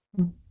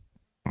 Mm.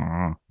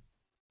 I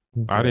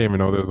didn't Okay. even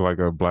know there was like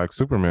a black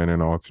Superman in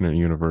an alternate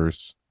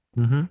universe.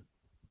 Mm-hmm.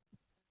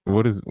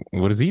 What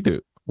does he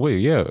do? Wait,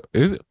 yeah.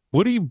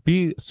 Would he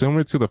be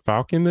similar to the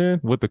Falcon then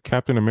with the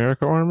Captain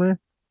America armor?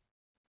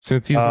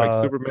 Since he's like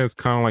Uh, Superman's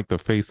kind of like the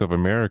face of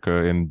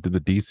America in the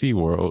DC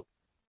world.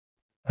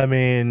 I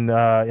mean,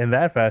 in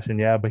that fashion,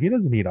 yeah, but he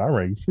doesn't need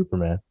armor. He's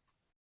Superman.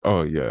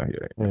 Oh yeah,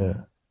 yeah. Yeah,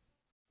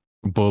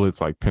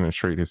 Bullets like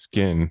penetrate his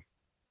skin.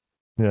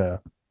 yeah.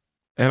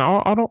 And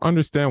I don't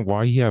understand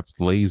why he has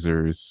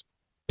lasers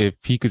if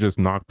he could just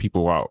knock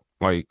people out.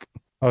 Like,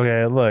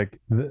 Okay, look,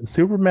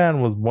 Superman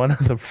was one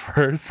of the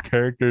first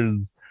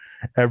characters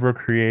ever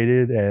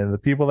created, and the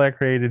people that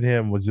created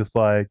him was just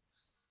like,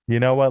 you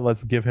know what?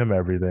 Let's give him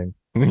everything.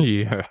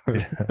 Yeah.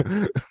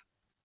 Yeah.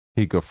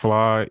 He could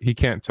fly. He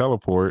can't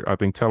teleport. I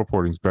think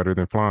teleporting is better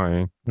than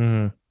flying.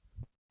 Mhm.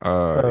 He's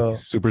So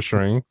super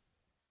strength,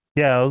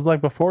 yeah, it was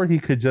like before he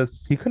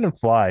couldn't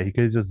fly. He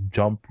could just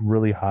jump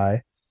really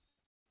high.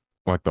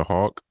 like the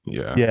Hawk.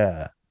 Yeah.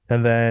 Yeah.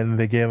 And then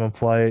they gave him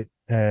flight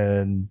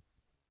and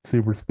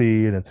super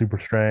speed and super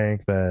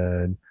strength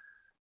and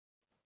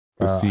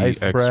Could see ice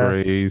breath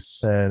X-rays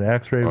and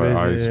X-ray or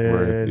ice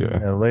breath. vision Yeah.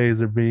 and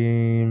laser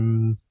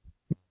beam.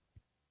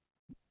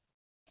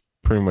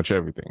 Pretty much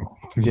everything.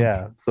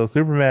 Yeah. So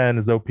Superman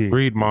is OP.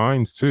 Read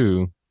minds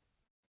too.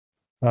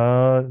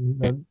 I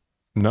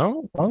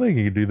No, don't think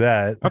he could do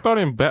that. I thought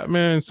in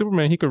Batman and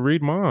Superman he could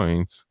read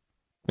minds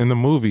in the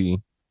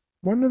movie.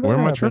 When did that Where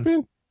am I happen?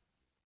 tripping?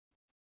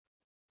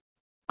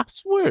 I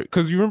swear,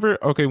 because you remember,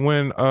 okay,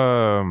 when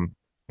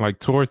like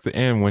towards the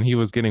end when he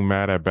was getting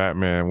mad at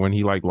Batman when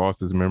he like lost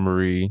his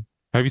memory.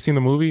 Have you seen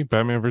the movie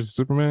Batman versus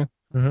Superman?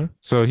 Hmm.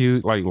 So he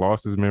like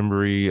lost his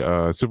memory.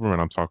 Superman,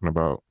 I'm talking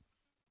about,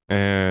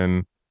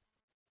 and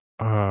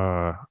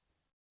uh,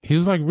 he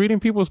was like reading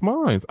people's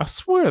minds. I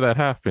swear that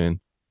happened.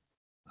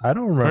 I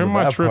don't Or remember am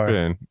I that part.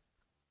 tripping?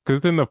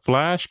 Because then the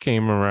Flash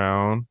came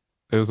around.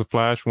 It was a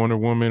Flash. Wonder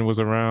Woman was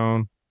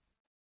around.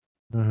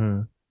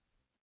 Hmm.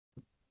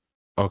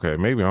 Okay,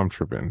 maybe I'm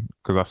tripping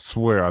because I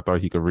swear I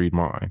thought he could read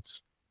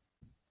minds.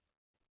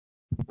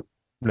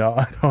 No,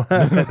 I don't.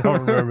 I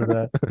don't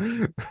remember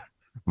that.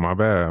 My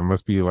bad. It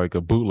must be like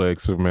a bootleg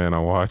Superman I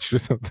watched or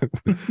something.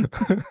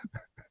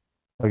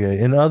 Okay,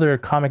 in other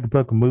comic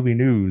book movie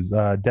news,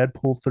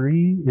 Deadpool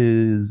 3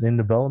 is in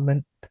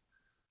development.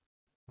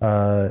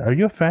 Are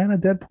you a fan of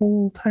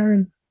Deadpool,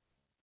 Tyron?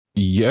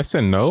 Yes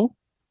and no.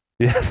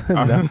 Yes, no.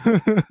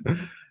 I,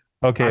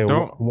 I Okay,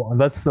 don't.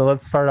 let's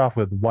start off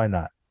with why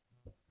not?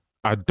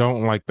 I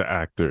don't like the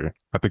actor.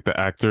 I think the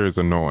actor is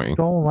You annoying.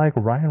 don't like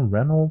Ryan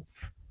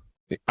Reynolds?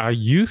 I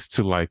used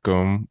to like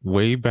him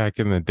way back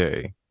in the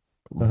day,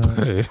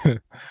 Uh,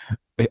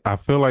 but I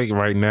feel like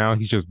right now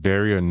he's just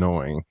very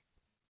annoying.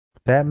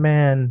 that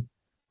man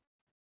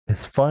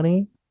is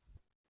funny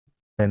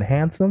and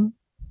handsome.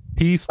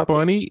 He's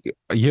funny.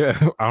 Yeah,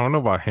 I don't know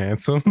about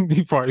handsome.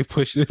 He probably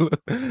pushed it.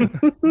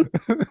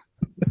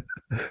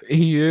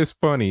 He is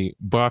funny,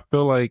 but I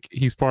feel like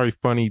he's probably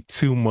funny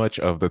too much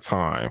of the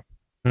time.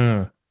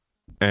 Hmm.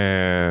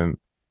 And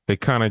it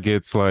kind of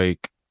gets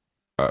like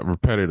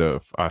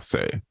repetitive, I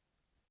say.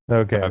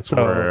 Okay, That's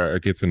where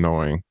it gets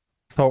annoying.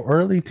 so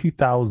early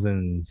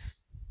 2000s.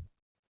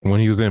 When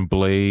he was in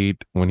Blade,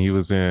 when he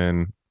was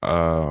in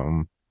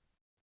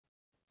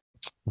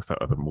what's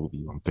that other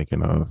movie I'm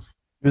thinking of?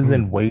 He was Hmm.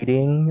 in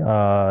Waiting,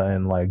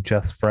 and like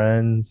Just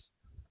Friends.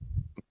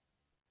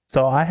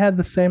 So I had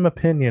the same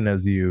opinion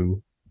as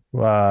you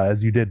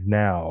did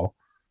now,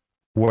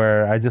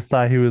 where I just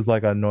thought he was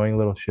like an annoying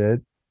little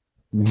shit.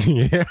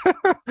 Yeah.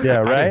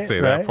 Yeah, I didn't right,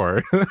 say that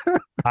right. part.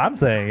 I'm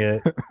saying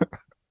it.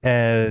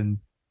 And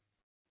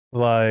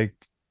like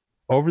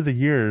over the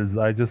years,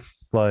 I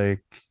just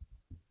like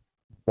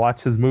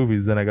watch his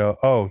movies and I go,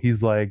 oh,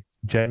 he's like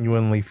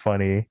genuinely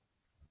funny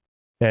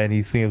and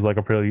he seems like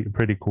a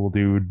pretty cool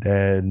dude.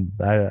 And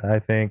I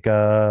think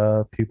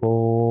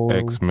people,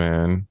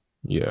 X-Men.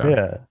 Yeah.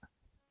 yeah,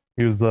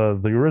 he was the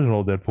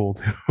original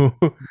Deadpool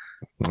too.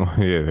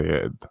 Yeah,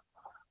 yeah.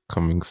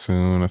 Coming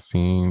soon, I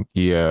seen.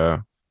 Yeah.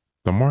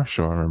 The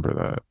Marshal, I remember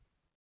that.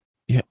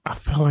 Yeah, I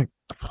feel like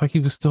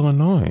he was still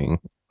annoying.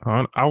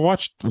 I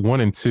watched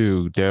one and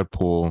two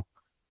Deadpool,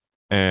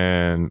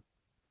 and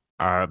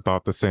I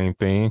thought the same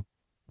thing.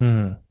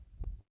 Hmm.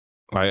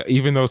 Like,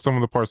 even though some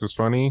of the parts was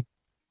funny,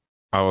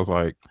 I was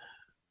like,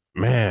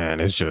 man,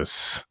 it's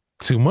just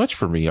too much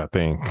for me, I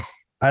think.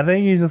 I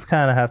think you just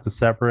kind of have to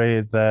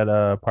separate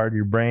that part of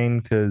your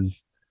brain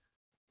because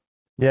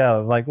yeah,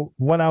 like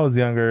when I was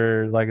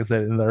younger, like I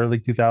said in the early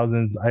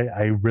 2000s,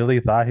 I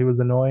really thought he was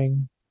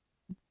annoying,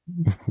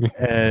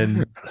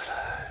 and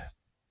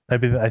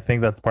I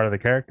think that's part of the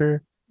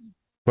character.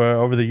 But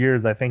over the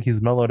years, I think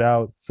he's mellowed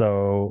out,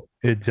 so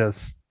it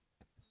just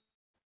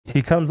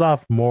he comes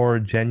off more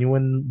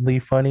genuinely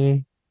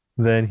funny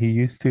than he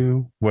used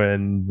to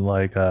when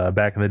like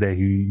back in the day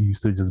he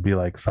used to just be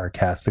like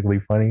sarcastically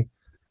funny.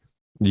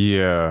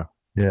 Yeah,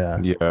 Yeah.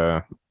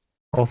 yeah.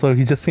 Also,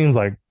 he just seems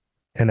like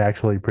an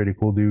actually pretty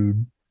cool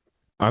dude.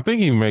 I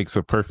think he makes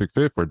a perfect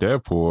fit for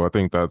Deadpool. I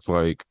think that's Oh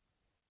like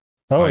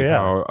yeah,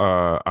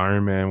 how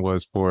Iron Man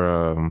was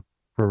for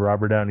for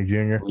Robert Downey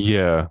Jr.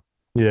 yeah.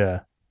 Yeah.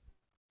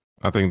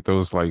 I think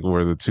those like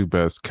were the two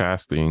best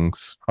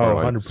castings for Oh,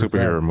 like 100%.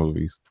 superhero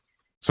movies.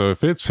 So it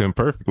fits him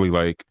perfectly.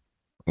 Like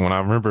when I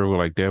remember when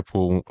like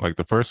Deadpool, like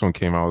the first one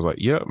came out, I was like,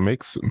 yeah,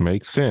 makes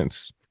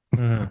sense.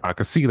 Mhm. I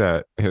could see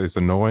that. His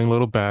annoying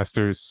little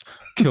bastards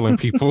killing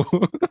people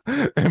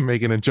and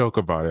making a joke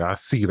about it. I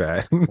see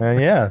that. And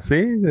yeah,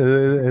 see,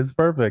 it's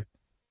perfect.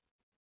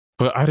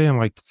 But I didn't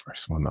like the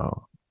first one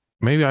though.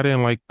 Maybe I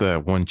didn't like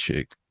that one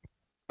chick.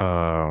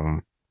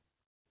 Um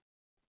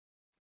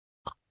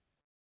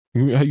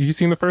you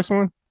seen the first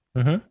one?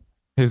 Hmm.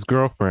 His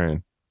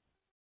girlfriend.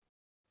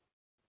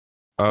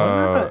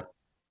 Wonder Uh, if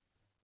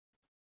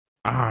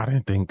I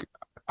didn't think.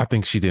 I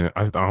think she didn't.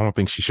 I don't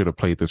think she should have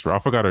played this role. I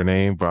forgot her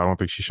name, but I don't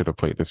think she should have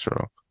played this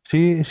role.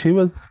 she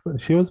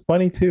was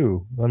funny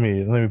too. Let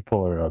me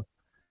pull her up.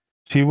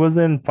 She was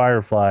in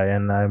Firefly,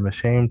 and I'm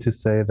ashamed to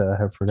say that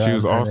I have She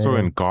was forgotten her also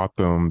in name.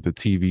 Gotham, the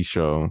TV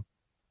show.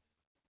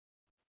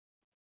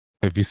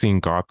 Have you seen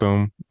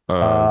Gotham?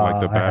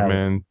 Like the I haven't.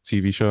 Batman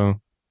TV show.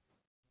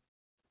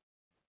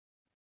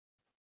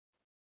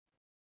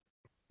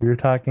 You're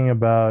talking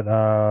about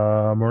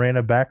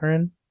Morena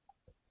Baccarin?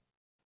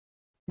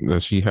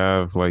 Does she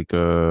have like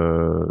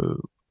a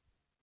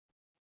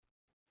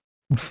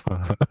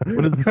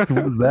What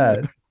is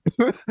that?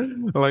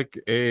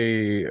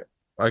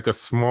 like a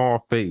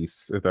small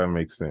face, if that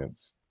makes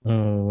sense.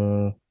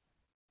 Uh,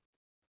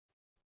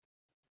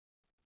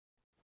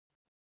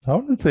 I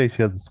wouldn't say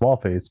she has a small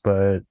face,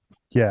 but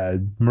yeah,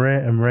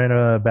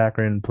 Miranda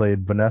Baccarin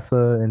played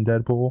Vanessa in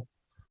Deadpool.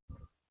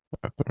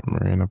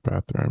 Miranda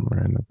Bathurst.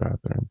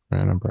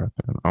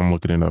 I'm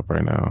looking it up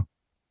right now.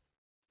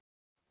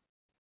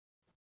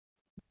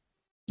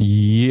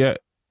 Yeah.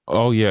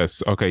 Oh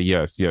yes. Okay.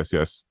 Yes. Yes.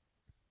 Yes.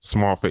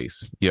 Small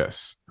face.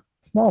 Yes.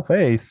 Small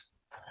face.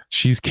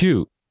 She's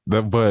cute.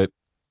 But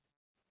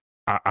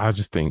I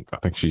just think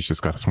she's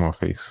just got a small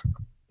face.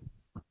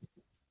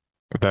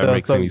 If that So,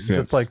 makes so any just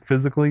sense. like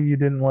physically, you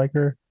didn't like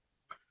her?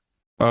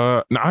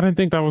 No, I didn't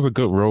think that was a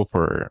good role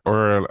for her.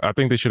 Or I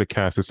think they should have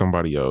casted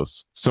somebody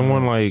else.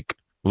 Someone Mm. like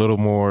a little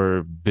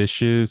more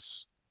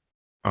vicious.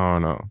 I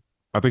don't know.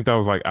 I think that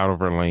was like out of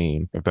her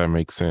lane, if that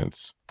makes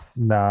sense.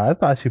 Nah, I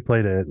thought she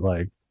played it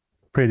like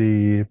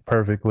pretty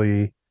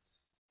perfectly.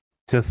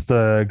 Just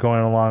going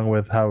along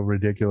with how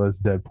ridiculous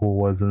Deadpool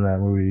was in that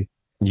movie.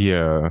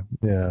 Yeah.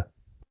 Yeah.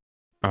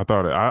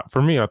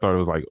 For me, I thought it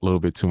was like a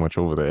little bit too much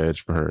over the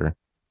edge for her.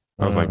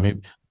 I was like, Mm.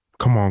 maybe,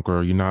 come on,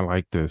 girl, you're not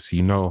like this.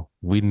 We know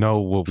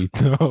what we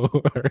know.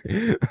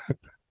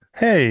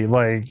 Hey,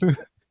 like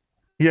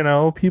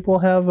people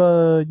have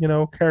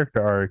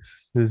character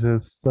arcs. It's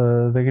just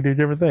they can do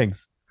different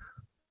things.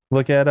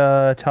 Look at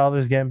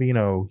Childish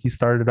Gambino. He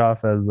started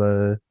off as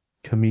a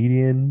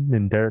comedian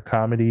in Derek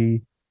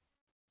Comedy,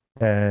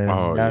 and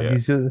Oh now yeah.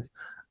 he's just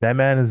that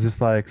man is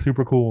just like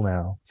super cool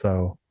now.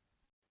 So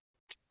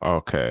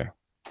Okay.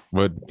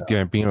 But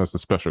Gambino's a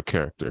special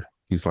character.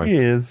 He's he like,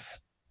 is,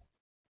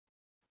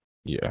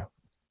 yeah.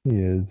 he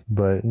is,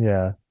 but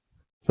yeah.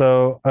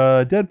 So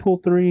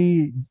Deadpool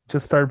 3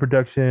 just started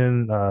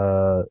production.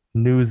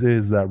 News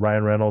is that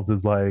Ryan Reynolds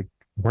is like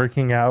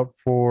working out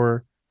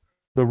for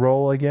the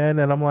role again,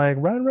 and I'm like,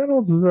 Ryan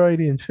Reynolds is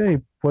already in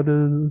shape. What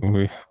is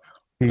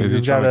he Is he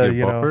just trying to gotta,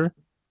 get buffer?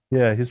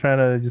 yeah, he's trying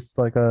to just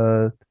like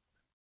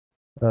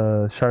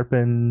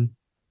sharpen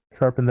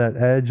that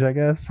edge, I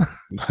guess.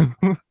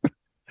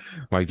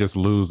 Like just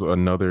lose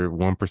another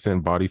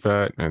 1% body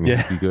fat and he'd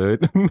Yeah, be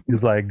good.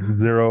 he's like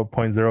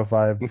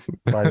 0.05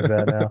 body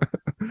fat now.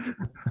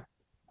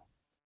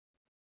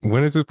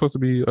 When is it supposed to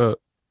be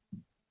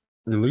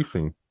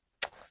releasing?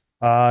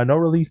 No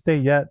release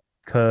date yet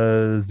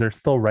because they're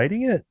still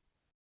writing it.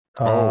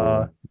 Uh,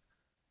 Oh,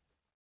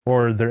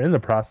 or they're in the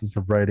process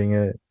of writing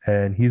it,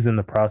 and he's in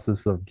the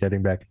process of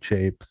getting back in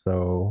shape.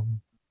 So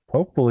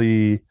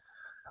hopefully,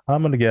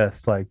 I'm gonna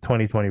guess like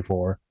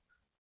 2024.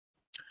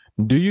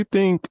 do you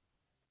think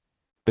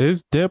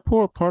is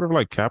Deadpool part of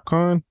like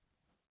Capcom?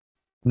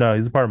 No,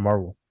 he's a part of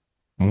Marvel.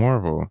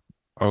 Marvel.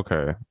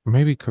 Okay.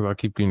 Maybe because I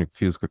keep getting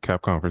confused with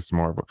Capcom versus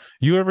Marvel.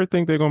 You ever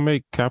think they're gonna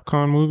make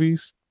Capcom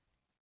movies?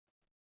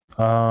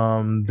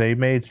 They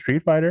made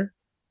Street Fighter.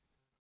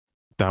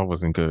 That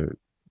wasn't good.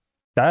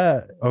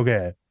 That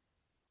okay.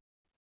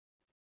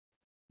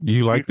 You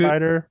Street liked it?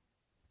 Fighter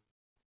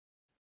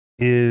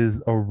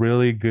is a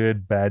really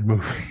good bad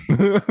movie.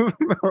 It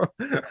was-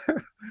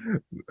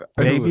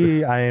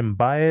 Maybe I am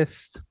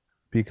biased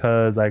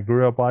because I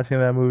grew up watching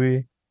that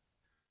movie,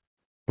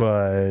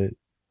 but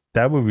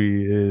that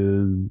movie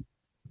is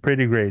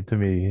pretty great to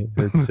me.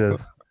 It's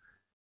just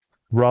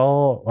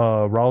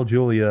Raul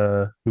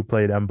Julia, who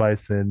played M.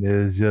 Bison,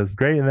 is just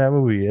great in that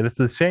movie. And it's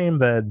a shame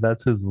that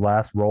that's his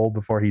last role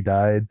before he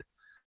died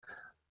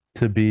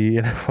to be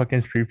in a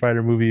fucking Street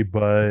Fighter movie,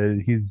 but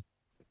he's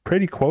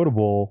pretty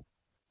quotable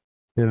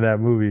in that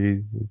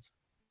movie.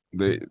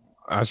 they,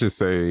 I should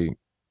say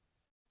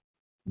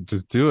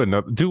just do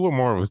what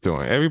Marvel was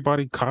doing.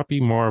 Everybody copy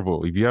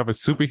Marvel. If you have a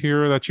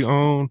superhero that you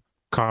own,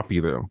 copy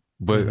them.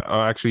 But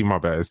actually, my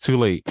bad. It's too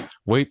late.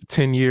 Wait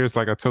 10 years,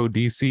 like I told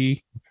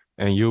DC,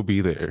 and you'll be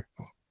there.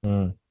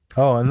 Mm.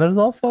 Oh, and there's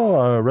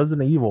also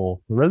Resident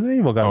Evil. The Resident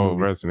Evil got a Oh,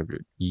 movie. Resident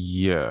Evil.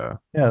 Yeah.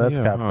 Yeah, Oh, that's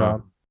yeah, huh?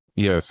 Capcom.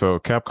 Yeah, so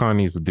Capcom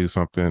needs to do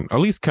something. At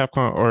least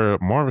Capcom or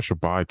Marvel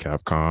should buy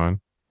Capcom.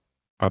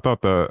 I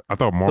thought So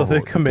they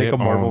Marvel can make did a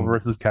Marvel own.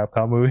 versus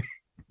Capcom movie.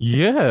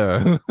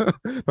 Yeah.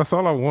 That's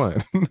all I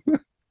want.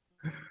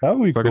 That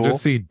would be So I could just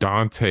cool. see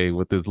Dante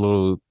with his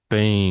little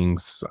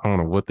things. I don't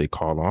know what they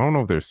call them. I don't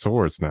know if they're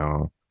swords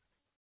now,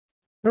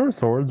 There were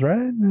swords,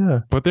 right? Yeah.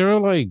 but they're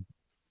like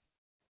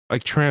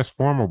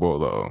transformable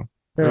though.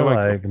 They're They're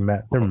like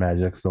like they're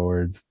magic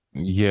swords.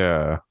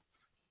 yeah.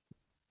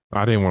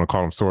 I didn't want to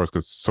call them swords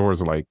because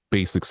swords are like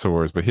basic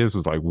swords, but his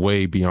was like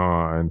way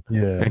beyond.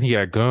 Yeah. And he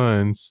had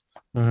guns.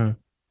 Hmm.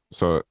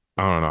 So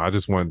I don't know. I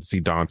just wanted to see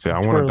Dante. I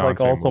Which want a were like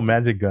Dante also movie.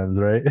 magic guns,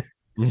 right?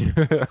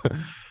 Yeah.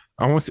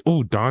 I want to see,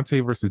 oh, Dante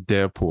versus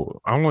Deadpool.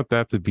 I want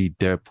that to be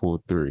Deadpool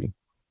 3.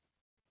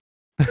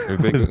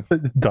 If they could,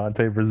 With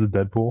Dante versus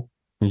Deadpool.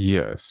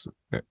 yes.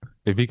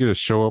 If he could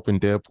just show up in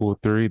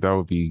Deadpool 3, that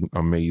would be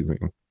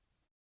amazing.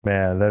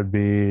 Man, that'd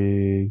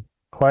be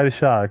quite a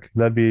shock.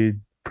 That'd be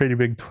pretty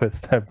big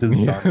twist to have just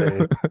Yeah.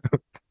 Dante.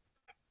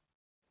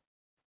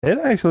 It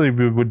actually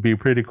would be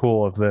pretty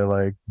cool if they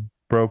like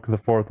broke the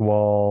fourth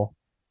wall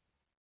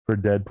for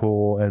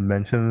Deadpool and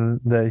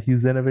mentioned that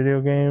he's in a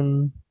video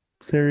game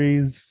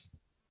series.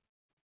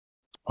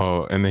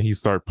 Oh, and then he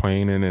start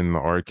playing it in the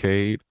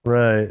arcade.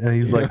 Right. And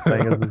he's Yeah. like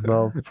playing as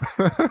himself.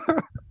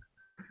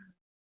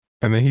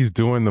 And then he's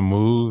doing the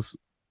moves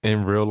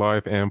in real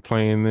life and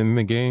playing in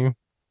the game.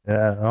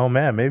 Yeah. Oh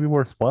man, maybe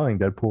we're spoiling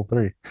Deadpool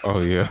 3. Oh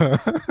yeah.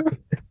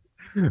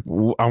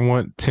 I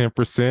want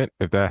 10%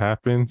 if that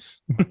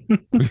happens.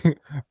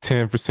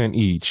 10%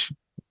 each.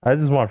 I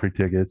just want free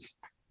tickets.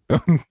 I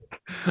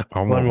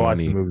Let want me watch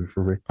the money. movie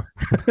for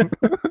free.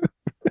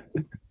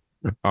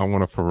 I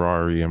want a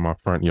Ferrari in my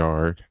front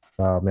yard.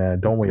 Oh man,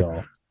 don't we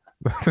all?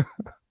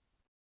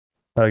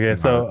 Okay, Nah,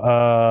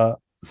 so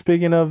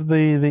speaking of the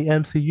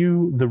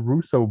MCU, the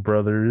Russo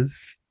brothers,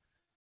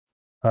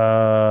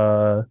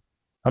 uh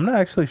I'm not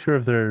actually sure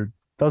if they're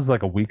that was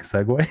like a weak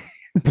segue.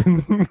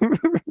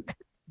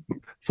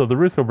 So the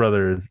Russo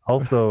brothers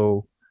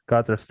also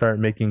got their start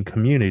making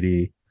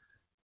Community.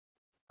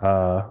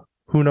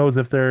 Who knows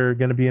if they're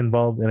going to be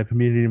involved in a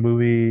Community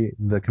movie?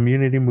 The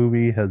Community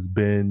movie has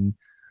been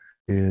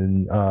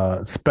in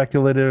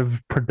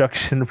speculative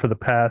production for the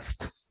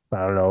past,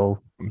 I don't know,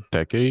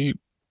 decade.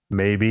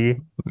 maybe.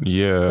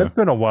 Yeah. It's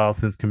been a while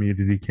since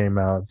Community came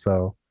out,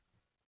 so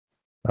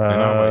And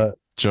I like uh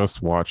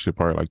just watched it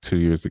probably like 2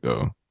 years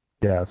ago.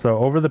 yeah, so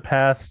over the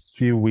past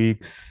few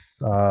weeks,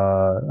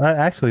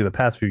 actually the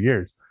past few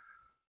years,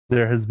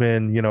 there has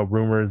been,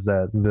 rumors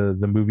that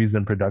the movie's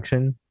in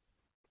production,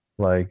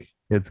 like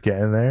it's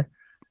getting there.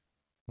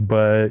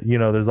 But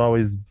there's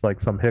always like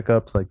some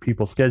hiccups, like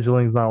people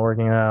scheduling's not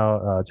working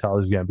out.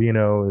 Childish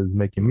Gambino is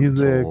making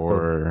music, so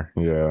Or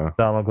yeah.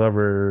 Donald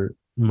Glover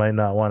might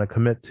not want to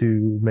commit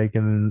to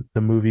making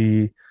the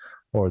movie,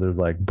 or there's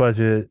like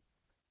budget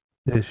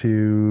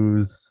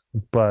issues.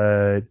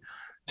 But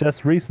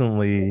just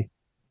recently,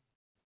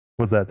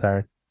 was that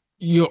Tyron?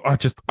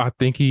 I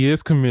think he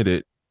is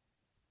committed.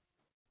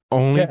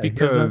 Only Yeah,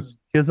 because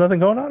he has nothing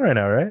going on right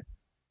now, right?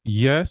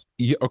 yes,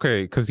 yeah,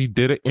 okay, because he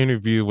did an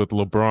interview with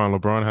LeBron.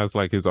 LeBron has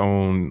like his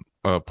own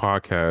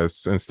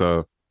podcasts and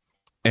stuff,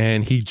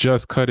 and he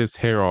just cut his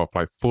hair off,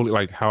 like fully,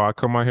 like how I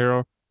cut my hair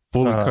off,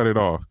 fully Uh, cut it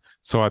off.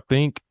 So I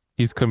think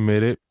he's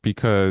committed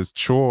because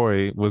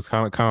Troy was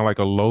kind of like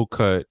a low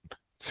cut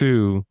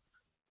too,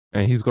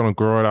 and he's gonna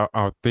grow it out.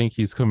 I think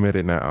he's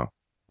committed now.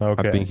 I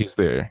think okay. he's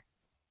there.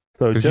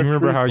 So Because you just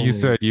remember how you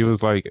recently, said you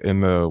was like in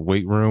the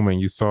weight room and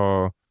you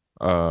saw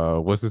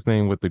what's his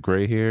name with the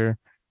gray hair?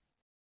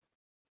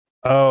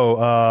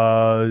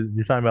 oh,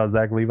 you're talking about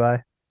Zach Levi?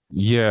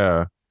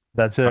 Yeah,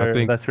 I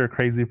think That's your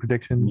crazy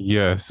prediction?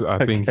 yes,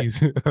 I think Okay.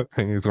 he's I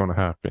think it's gonna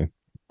happen.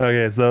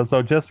 Okay, so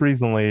just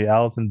recently,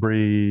 Allison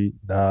Brie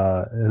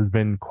has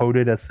been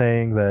quoted as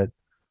saying that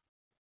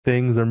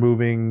things are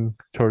moving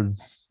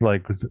towards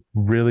like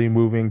really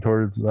moving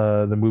towards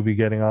the movie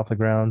getting off the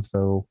ground.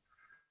 So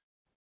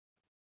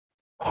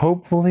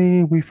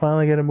hopefully we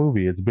finally get a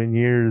movie. It's been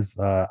years.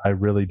 I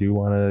really do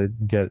want to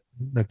get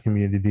a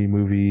Community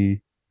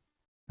movie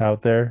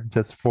out there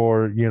just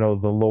for,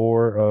 the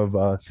lore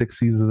of six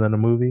seasons in a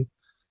movie.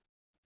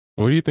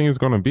 What do you think it's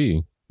gonna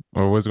be?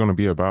 Or what's it gonna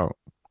be about?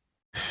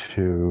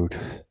 Shoot.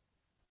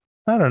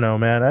 I don't know,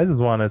 man. I just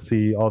want to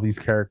see all these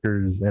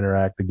characters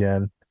interact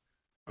again.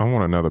 I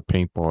want another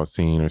paintball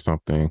scene or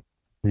something.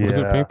 Was it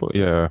Yeah. paintball?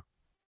 Yeah.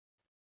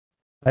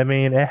 I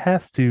mean, it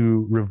has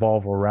to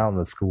revolve around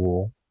the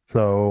school.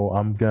 So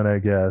I'm gonna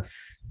guess.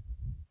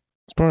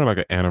 It's probably like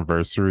an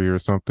anniversary or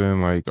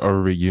something, like a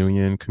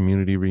reunion,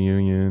 community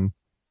reunion.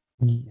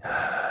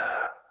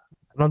 I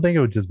don't think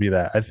it would just be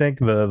that. I think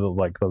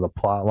the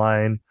plot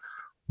line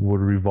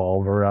would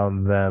revolve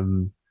around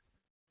them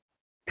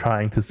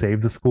trying to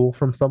save the school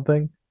from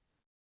something.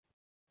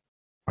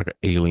 Like an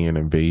alien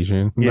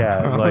invasion.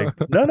 Yeah, like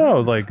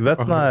no, like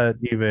that's Oh, not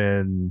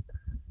even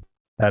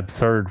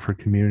absurd for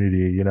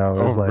Community,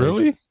 oh, It's like,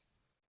 really?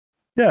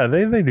 yeah,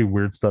 they do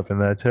weird stuff in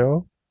that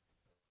show.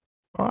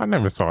 Oh, I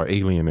never saw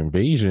alien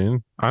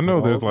invasion. I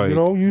know there's Well,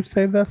 like you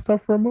save that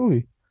stuff for a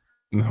movie.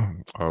 no,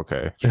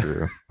 okay,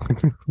 true.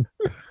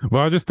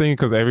 Well, I just think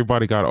because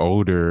everybody got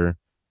older,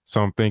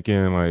 so I'm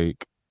thinking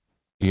like,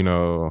 you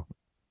know,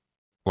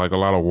 like a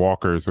lot of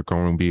walkers are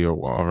going to be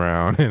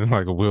around in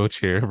like a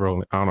wheelchair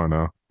rolling. I don't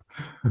know.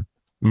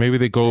 Maybe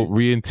they go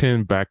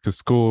re-intend back to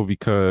school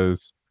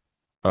because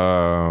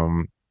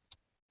um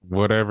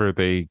whatever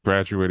they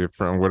graduated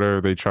from,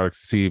 whatever they try to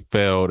see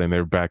failed and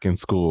they're back in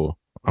school.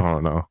 I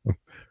don't know.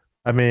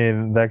 I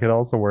mean, that could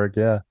also work,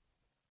 yeah.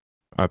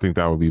 I think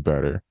that would be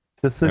better.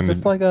 And Just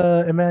then, like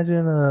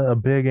imagine a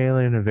big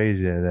alien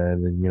invasion,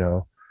 and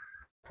then,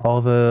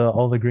 all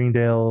the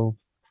Greendale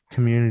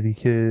community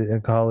kid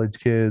and college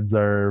kids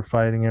are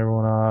fighting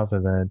everyone off,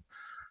 and then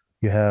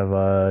you have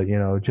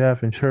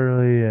Jeff and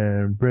Shirley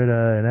and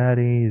Britta and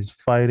Addie's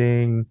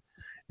fighting,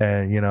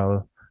 and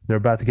they're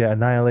about to get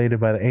annihilated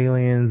by the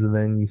aliens, and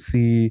then you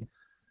see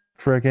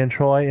frickin'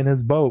 Troy in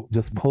his boat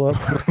just pull up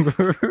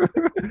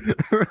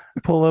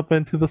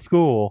into the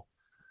school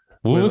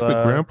what with was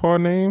the grandpa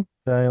name?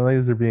 giant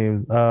laser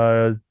beams.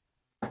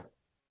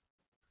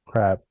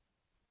 Crap.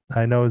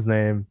 I know his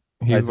name.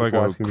 I He's just like a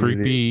watched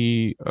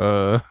Community.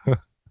 creepy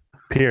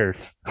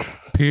Pierce.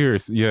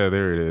 Pierce. Yeah,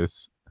 there it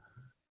is.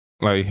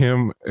 Like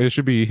him, it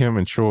should be him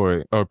and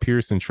Troy, or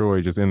Pierce and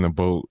Troy just in the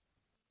boat,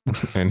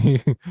 and he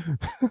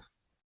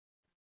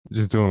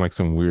just doing like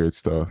some weird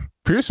stuff.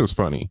 Pierce was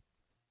funny.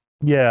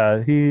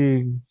 Yeah,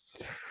 he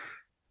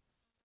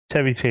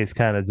Chevy Chase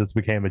kind of just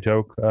became a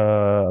joke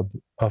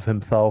of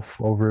himself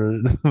over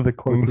the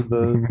course of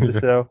the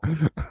show.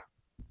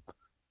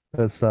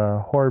 This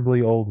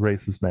horribly old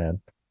racist man.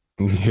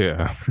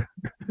 Yeah.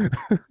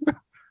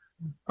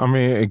 I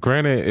mean,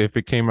 granted, if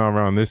it came out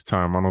around this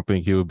time, I don't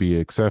think he would be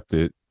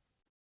accepted.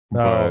 Oh,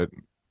 But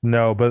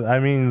no, but I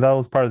mean that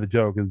was part of the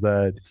joke is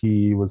that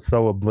he was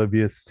so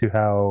oblivious to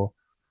how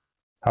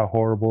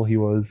horrible he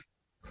was.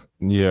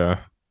 yeah,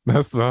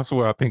 that's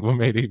what I think what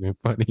made it even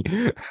funny.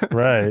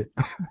 Right.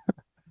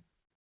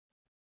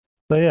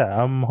 So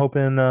yeah, I'm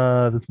hoping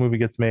this movie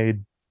gets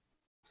made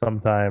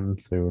sometime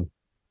soon.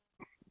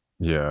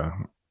 Yeah,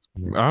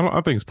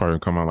 I think it's probably gonna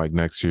come out like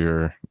next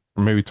year,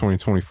 or maybe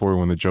 2024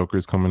 when the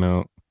Joker's coming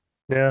out.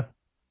 Yeah.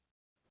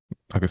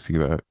 I can see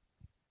that.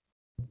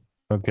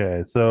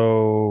 Okay.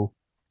 So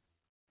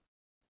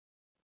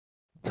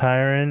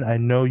Tyron, I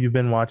know you've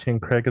been watching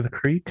Craig of the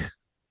Creek.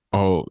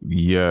 Oh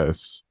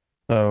yes,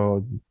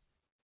 So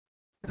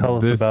tell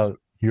us this about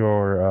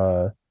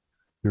your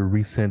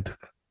recent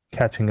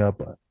catching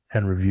up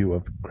and review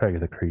of Craig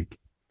of the Creek.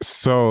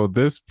 so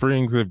this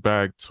brings it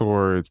back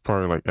towards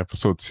probably like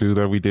episode 2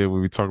 that we did where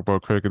we talked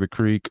about Craig of the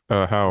Creek,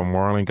 how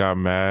Marlon got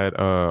mad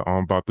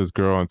on about this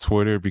girl on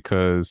Twitter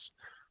because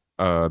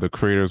the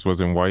creators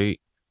wasn't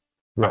white.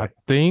 I Right.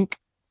 think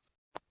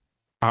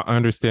I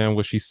understand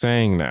what she's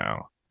saying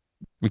now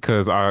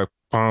because I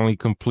finally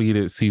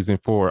completed season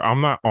 4. I'm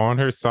not on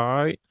her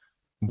side,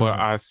 but Mhm.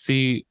 I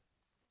see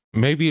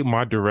maybe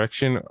my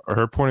direction or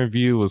her point of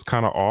view was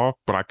kind of off,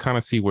 but I kind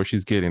of see where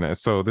she's getting at.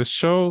 So this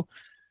show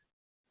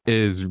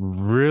is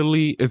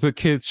really it's a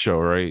kids show,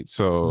 right?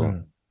 So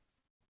Mhm.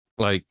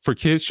 like for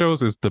kids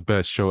shows, it's the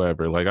best show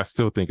ever. Like I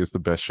still think it's the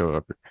best show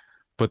ever.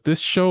 But this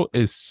show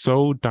is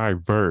so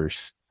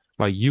diverse.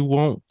 Like you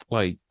won't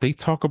like they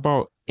talk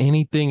about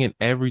anything and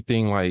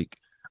everything. Like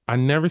I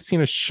never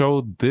seen a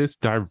show this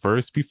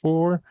diverse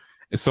before.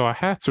 And so I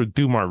had to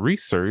do my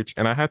research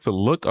and I had to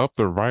look up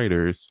the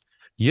writers.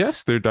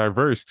 Yes, they're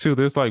diverse too.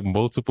 There's like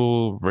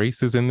multiple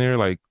races in there.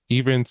 Like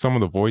even some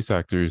of the voice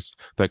actors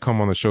that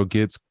come on the show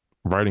gets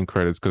writing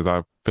credits because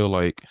I feel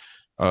like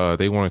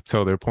they want to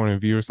tell their point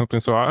of view or something.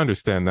 So I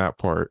understand that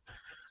part.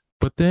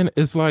 But then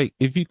it's like,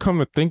 if you come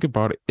to think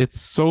about it, it's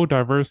so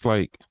diverse.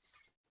 Like,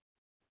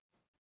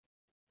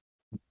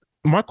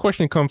 my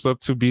question comes up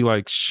to be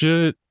like,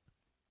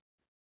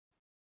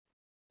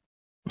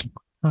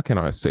 how can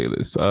I say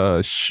this?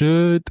 Uh,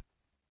 should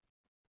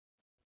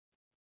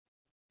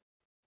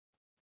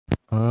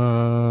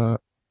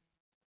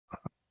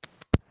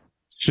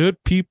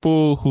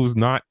people who's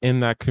not in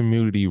that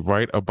community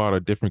write about a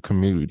different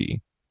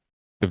community,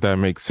 if that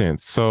makes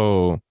sense?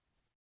 So,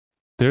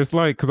 there's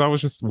like, because I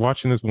was just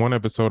watching this one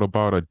episode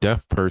about a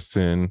deaf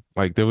person,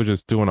 like they were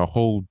just doing a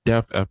whole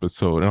deaf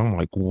episode, and I'm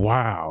like,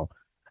 wow.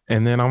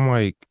 And then I'm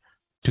like,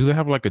 do they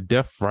have like a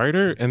deaf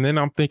writer? And then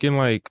I'm thinking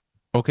like,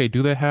 okay,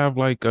 do they have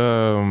like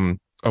a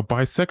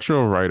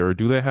bisexual writer? Or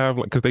do they have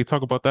like because they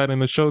talk about that in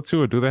the show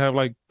too, or do they have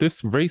like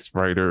this race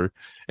writer?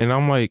 And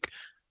I'm like,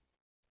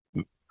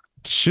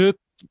 should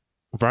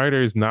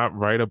writers not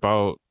write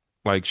about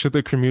like should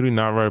the community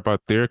not write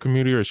about their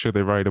community or should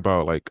they write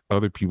about like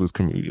other people's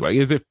community? Like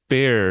is it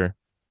fair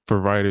for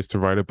writers to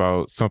write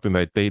about something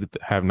that they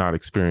have not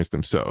experienced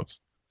themselves?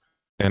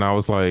 And I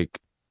was like,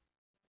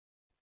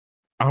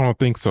 I don't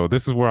think so.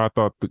 This is where I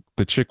thought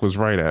the chick was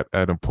right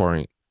at a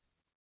point.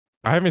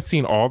 I haven't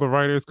seen all the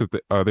writers because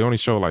they only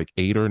show like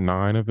 8 or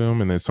 9 of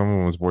them, and then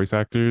someone was voice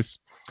actors.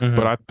 But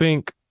Mhm. I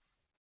think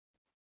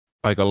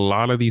like a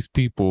lot of these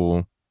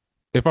people,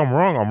 if I'm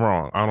wrong, I'm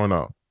wrong. I don't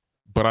know.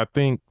 But I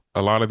think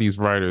a lot of these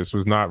writers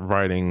was not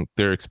writing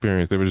their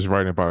experience. They were just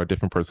writing about a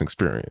different person's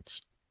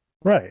experience.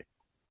 Right.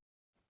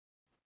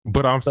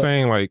 But I'm So,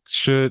 saying like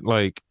should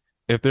like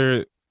if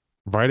they're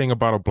writing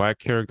about a black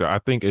character, I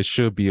think it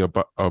should be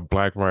a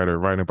black writer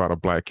writing about a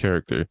black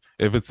character.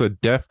 If it's a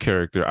deaf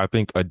character, I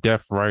think a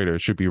deaf writer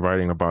should be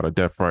writing about a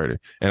deaf writer.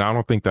 And I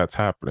don't think that's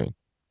happening.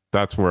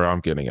 That's where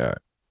I'm getting at.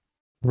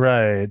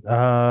 right.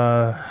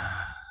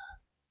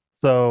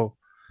 So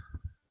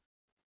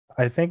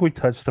I think we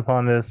touched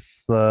upon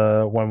this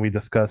when we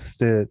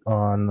discussed it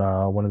on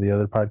one of the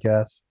other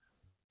podcasts.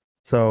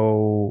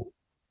 So,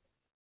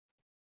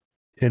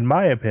 in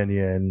my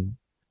opinion,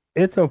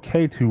 it's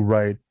okay to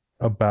write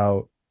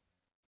about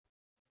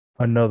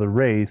another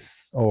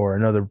race or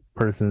another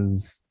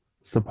person's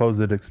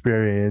supposed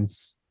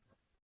experience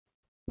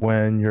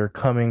when you're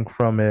coming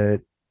from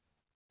it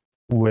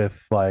with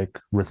like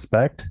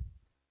respect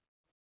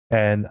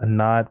and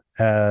not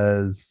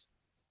as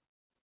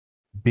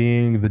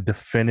being the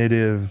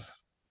definitive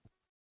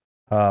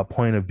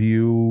point of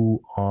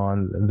view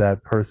on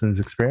that person's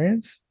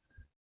experience.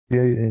 Do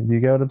you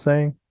get what I'm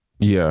saying?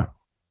 Yeah.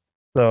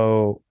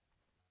 So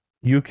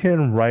you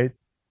can write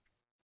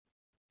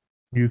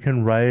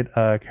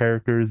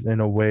characters in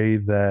a way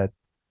that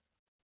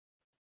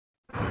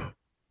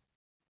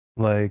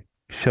like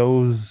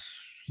shows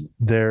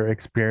their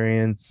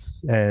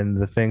experience and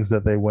the things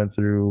that they went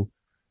through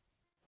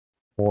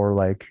for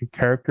like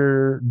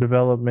character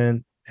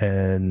development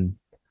and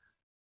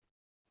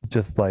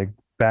just like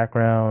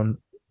background,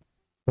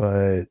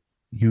 but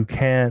you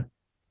can't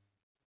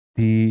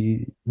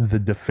be the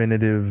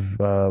definitive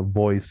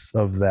voice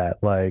of that.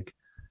 Like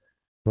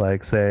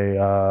say,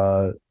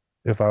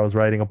 if I was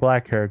writing a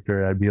black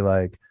character, I'd be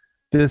like,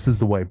 this is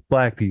the way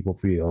black people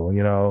feel,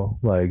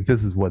 like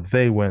this is what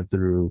they went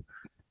through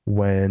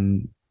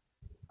when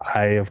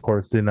I, of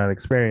course, did not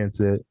experience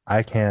it.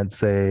 I can't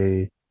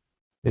say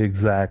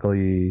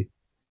exactly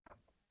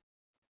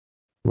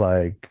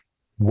like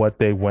what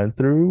they went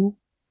through.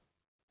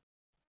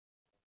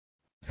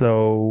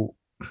 So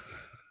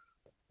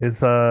it's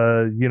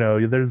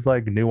there's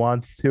like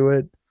nuance to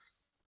it.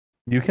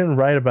 You can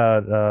write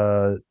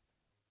about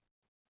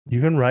you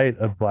can write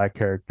a black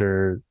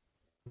character,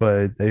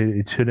 but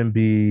it shouldn't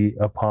be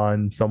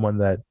upon someone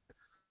that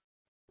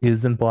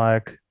isn't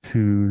black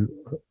to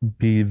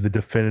be the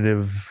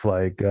definitive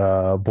like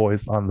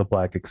voice on the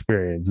black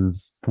experience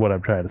is what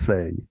I'm trying to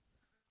say.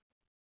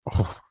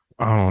 Oh,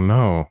 I don't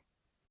know.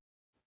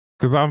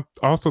 Because I'm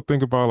also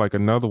thinking about like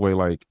another way,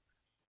 like,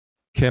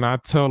 can I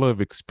tell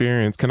of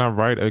experience? Can I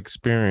write an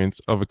experience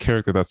of a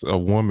character that's a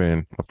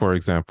woman, for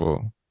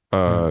example?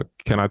 Mm.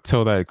 Can I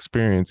tell that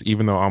experience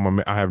even though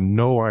I have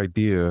no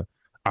idea?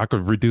 I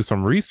could redo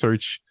some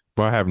research,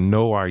 but I have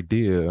no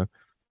idea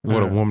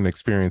what a Mm. woman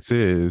experience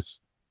is.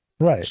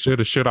 Right.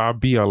 Should I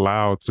be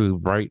allowed to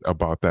write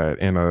about that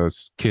in a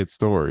kid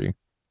story?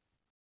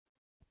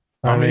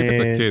 I I mean, if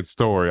it's a mean, kid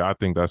story, I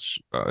think that's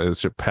it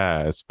should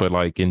pass. But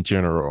like in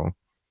general,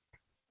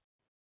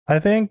 I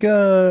think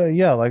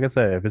yeah, like I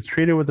said, if it's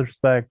treated with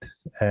respect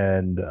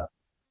and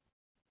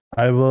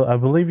I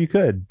believe you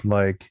could.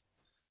 Like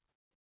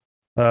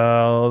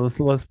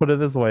let's put it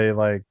this way,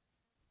 like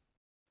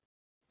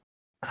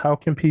how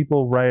can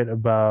people write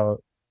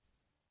about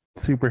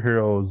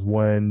superheroes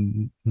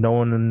when no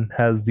one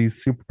has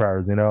these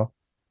superpowers?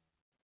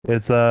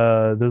 It's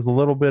there's a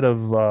little bit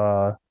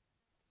of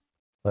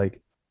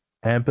like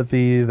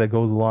empathy that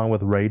goes along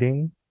with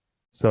writing.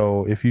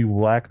 So if you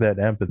lack that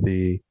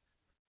empathy,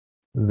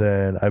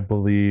 then I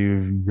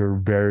believe you're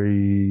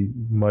very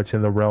much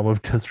in the realm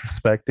of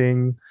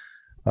disrespecting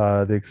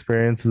the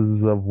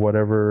experiences of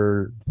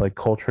whatever like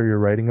culture you're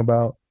writing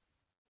about.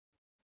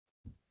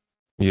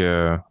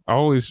 yeah, I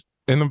always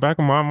in the back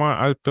of my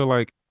mind, I feel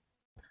like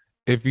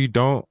if you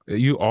don't,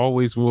 you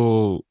always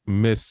will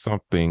miss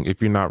something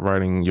if you're not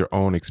writing your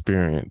own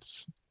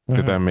experience.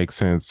 If that Hmm. makes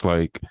sense,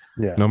 like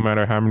Yeah. no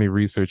matter how many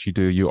research you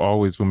do, you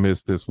always will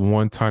miss this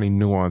one tiny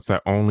nuance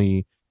that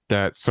only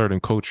that certain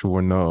culture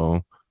will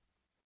know,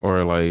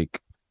 or like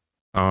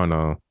I don't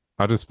know.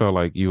 I just felt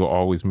like you will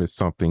always miss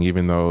something,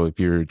 even though if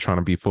you're trying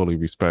to be fully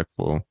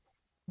respectful.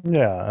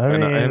 Yeah. I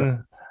And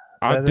mean,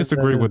 I that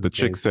disagree with is the the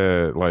chick case.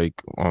 said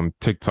like on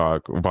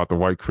TikTok about the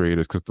white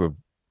creators because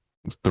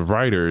the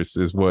writers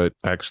is what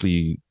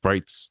actually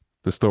writes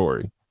the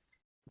story.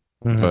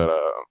 But Hmm.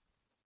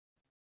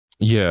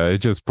 yeah, it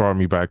just brought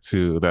me back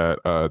to that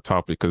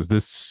topic because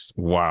this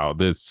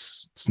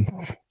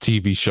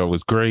TV show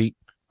is great.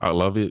 I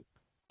love it,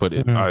 but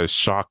it Hmm. I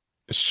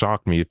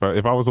shocked me.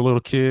 If I was a little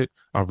kid,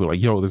 I'd be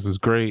like, "Yo, this is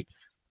great."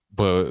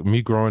 But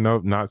me growing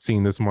up, not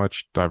seeing this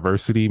much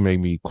diversity made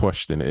me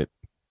question it,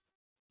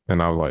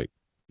 and I was like,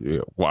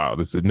 yeah, "Wow,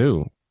 this is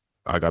new.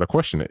 I gotta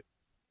question it."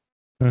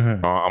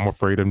 Hmm. I'm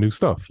afraid of new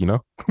stuff, you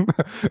know?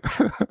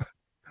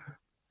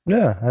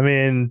 Yeah. I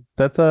mean,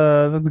 that's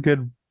a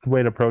good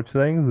way to approach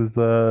things.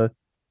 It's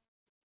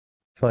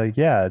like,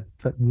 yeah,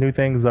 new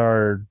things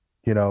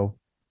you know,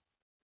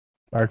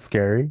 are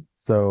scary.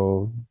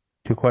 So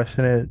to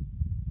question it,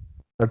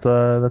 that's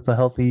a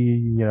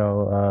healthy,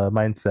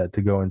 mindset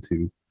to go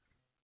into.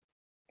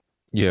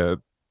 Yeah,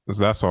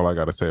 that's all I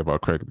got to say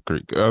about Craig the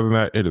Greek. Other than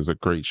that, it is a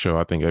great show.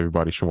 I think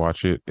everybody should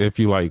watch it. If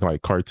you like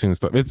cartoon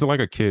stuff, it's like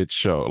a kid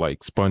show, like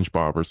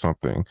SpongeBob or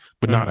something,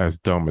 but not Hmm. as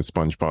dumb as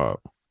SpongeBob.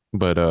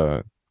 But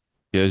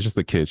yeah, it's just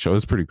a kid show.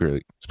 It's pretty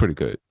great. It's pretty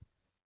good.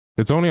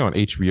 It's only on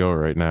HBO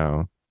right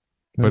now,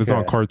 but it's on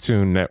Okay.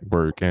 Cartoon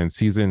Network, and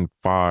season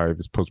 5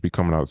 is supposed to be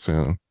coming out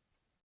soon.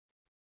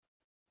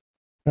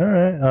 All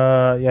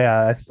right.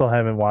 Yeah, I still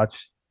haven't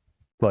watched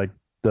like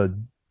the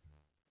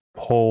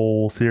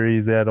whole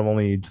series yet. I'm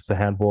only just a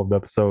handful of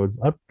episodes.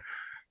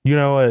 You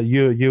know what?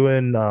 You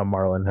and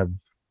Marlon have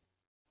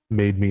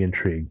made me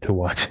intrigued to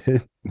watch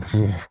it.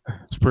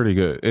 It's pretty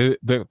good.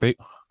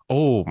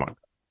 Oh my,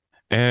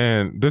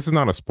 and this is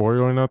not a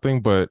spoiler or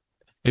nothing, but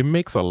it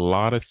makes a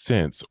lot of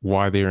sense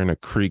why they're in a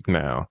creek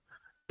now,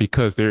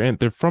 because they're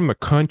from the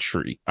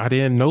country. I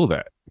didn't know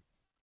that.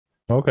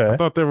 I Okay.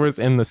 thought they was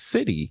in the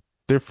city.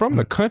 They're from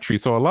the Mm. country,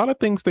 so a lot of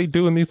things they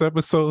do in these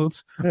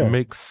episodes Yeah.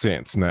 make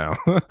sense now.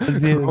 'Cause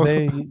 'Cause I was-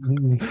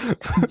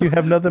 you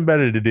have nothing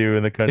better to do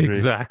in the country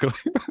exactly.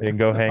 than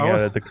go I hang out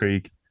was, at the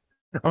creek.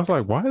 I was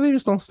like, why do they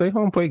just don't stay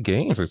home and play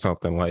games or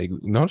something? Like,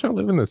 don't y'all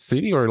live in the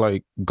city or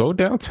like go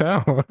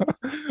downtown?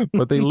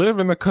 But they live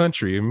in the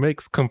country. It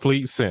makes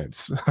complete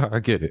sense. I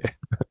get it.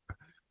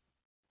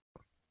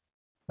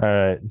 All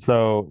right.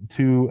 So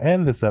to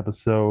end this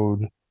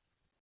episode,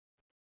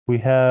 we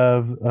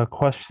have a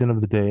question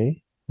of the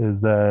day.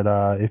 Is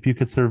that if you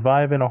could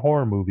survive in a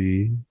horror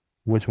movie,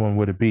 which one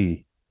would it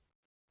be?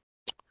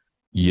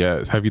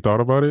 Yes. Have you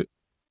thought about it?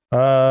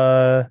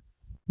 Uh,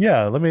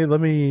 yeah. Let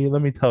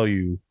me tell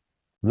you.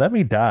 Let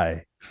me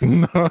die.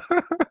 No.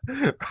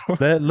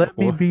 Let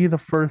me Well, be the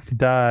first to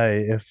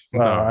die if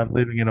nah. I'm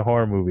living in a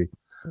horror movie.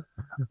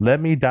 Let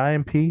me die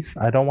in peace.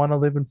 I don't want to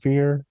live in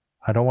fear.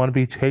 I don't want to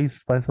be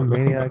chased by some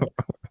maniac.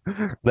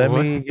 Let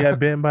What? me get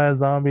bitten by a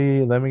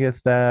zombie. Let me get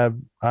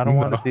stabbed. I don't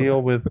want No. to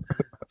deal with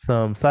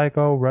some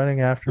psycho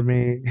running after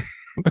me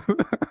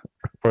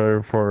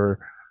for for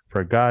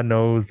for God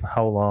knows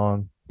how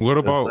long. What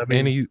Just about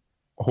any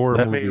horror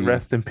let me movie?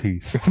 rest in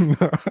peace.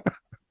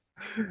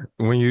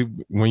 When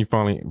you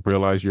finally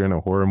realize you're in a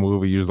horror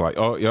movie, you're just like,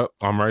 oh, yep,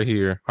 I'm right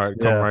here. All right,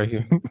 come Yeah, right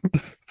here.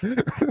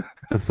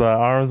 just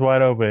arms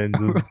wide open.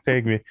 Just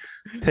take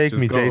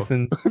Just me, go.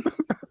 Jason.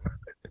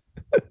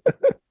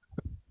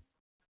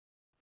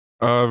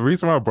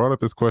 Reason why I brought up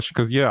this question,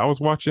 because yeah, I was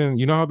watching,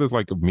 you know how there's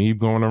like a meme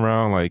going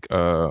around, like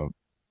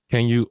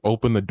can you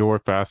open the door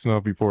fast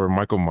enough before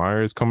Michael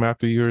Myers come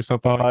after you or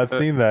something Oh, like I've that?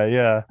 seen that.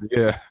 Yeah.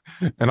 Yeah.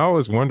 And I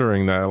was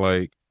wondering that,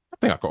 like, I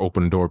think I could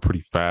open the door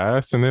pretty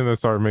fast. And then it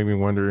started making me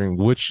wondering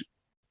which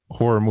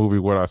horror movie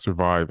would I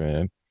survive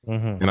in?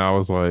 Hmm. And I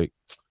was like,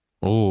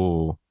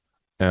 oh,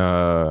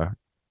 uh,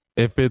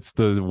 if it's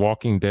the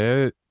Walking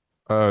Dead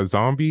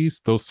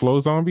zombies, those slow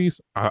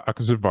zombies, I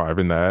could survive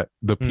in that.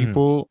 The Hmm.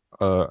 people,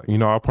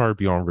 I'll probably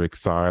be on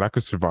Rick's side. I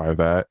could survive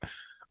that.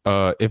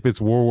 If it's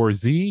World War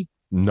Z,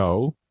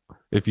 no.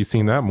 If you've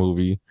seen that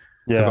movie,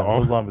 because Yeah,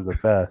 those zombies are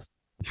fast.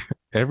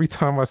 every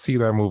time I see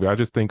that movie, I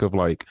just think of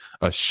like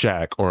a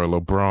Shaq or a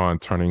LeBron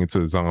turning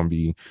into a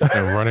zombie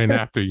and running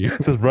after you.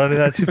 Just running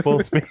at you full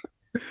speed.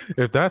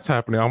 If that's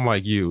happening, I'm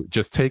like you,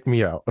 just take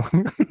me out.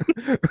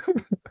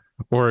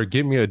 Or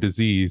give me a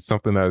disease,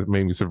 something that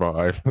made me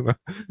survive.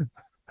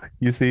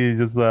 You see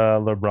just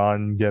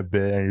LeBron get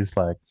bit, and you're just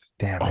like,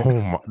 damn it. Oh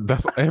my,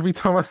 that's every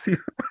time I see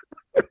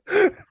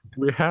it,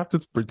 we have to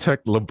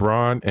protect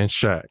LeBron and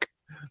Shaq.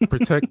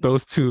 Protect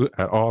those two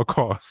at all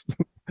costs.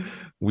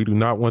 We do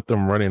not want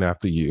them running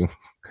after you.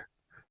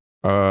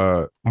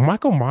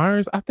 Michael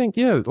Myers, I think,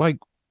 yeah, like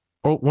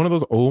one of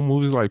those old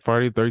movies like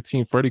Friday the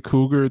 13th, Freddy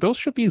Krueger, those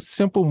should be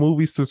simple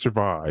movies to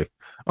survive.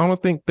 I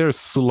don't think they're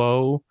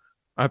slow.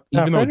 Now,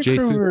 Even though Freddy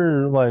Jason,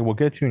 Krueger like will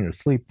get you in your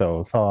sleep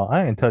though, so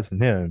I ain't touching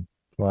him.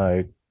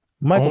 Like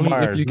Michael only if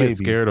Myers, you get maybe.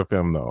 scared of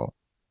him though.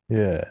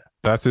 Yeah.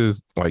 That's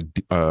his like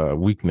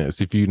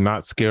weakness. If you're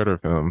not scared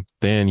of him,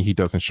 then he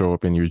doesn't show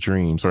up in your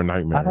dreams or I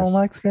don't nightmares.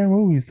 like scary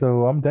movies,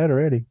 so I'm dead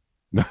already.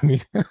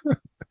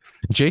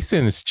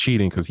 Jason is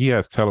cheating because he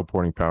has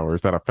teleporting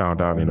powers that I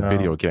found out Oh in a no.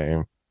 video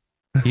game.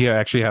 He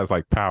actually has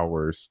like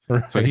powers,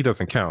 so he Right.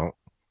 doesn't count.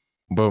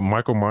 But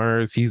Michael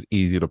Myers, he's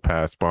easy to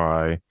pass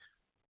by.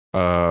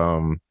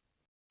 Um,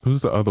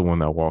 who's the other one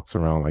that walks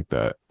around like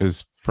that?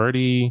 Is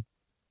Freddy,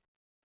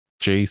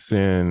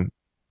 Jason,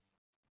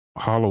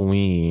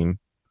 Halloween?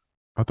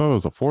 I thought it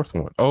was a fourth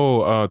one.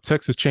 Oh,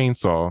 Texas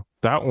Chainsaw.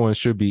 That one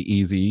should be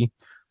easy.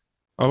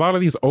 A lot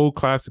of these old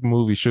classic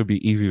movies should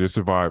be easy to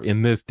survive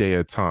in this day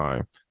of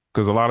time,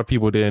 because a lot of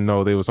people didn't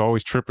know they was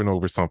always tripping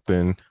over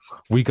something.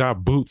 We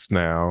got boots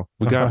now.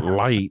 We got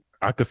light.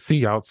 I could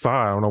see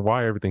outside. I don't know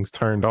why everything's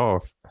turned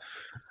off.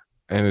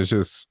 And it's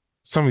just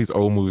some of these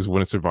old movies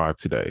wouldn't survive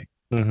today.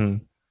 Hmm.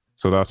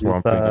 So that's what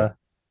I'm Just thinking.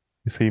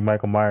 you see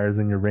Michael Myers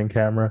in your ring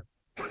camera.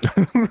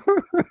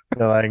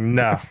 You're like,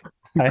 no,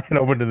 I ain't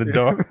opening the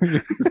door.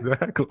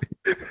 Exactly.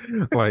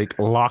 Like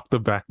lock the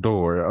back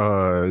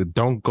door.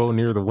 Don't go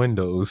near the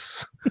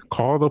windows.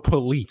 Call the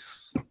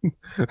police.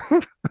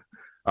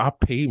 I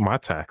paid my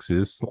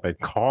taxes. Like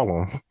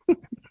call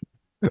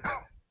them.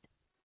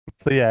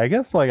 So yeah, I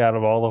guess like out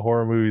of all the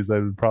horror movies,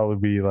 that would probably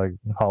be like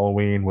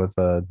Halloween with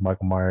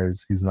Michael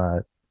Myers. He's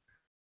not,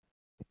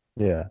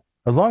 yeah.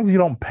 As long as you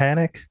don't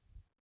panic,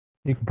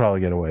 you can probably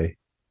get away.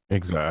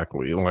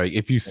 Exactly. Like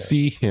if you Yeah.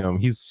 see him,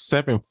 he's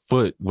 7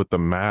 foot with the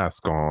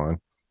mask on,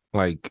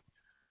 like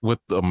with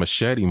a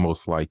machete,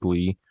 most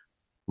likely.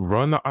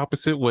 Run the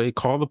opposite way,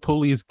 call the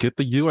police, get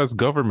the US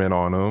government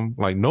on him.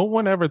 Like no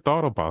one ever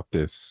thought about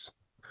this.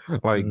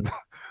 Like Mm.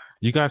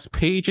 you guys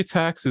paid your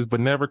taxes but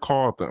never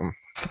called them.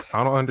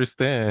 I don't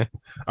understand.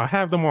 I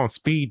have them on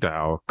speed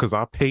dial because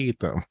I paid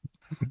them.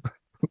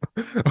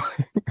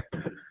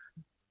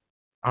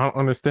 I don't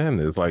understand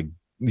this. Like,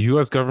 the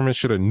U.S. government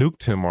should have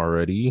nuked him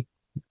already.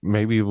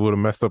 Maybe it would have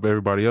messed up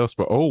everybody else,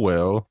 but oh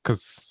well,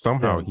 because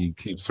somehow Yeah. he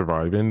keeps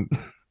surviving.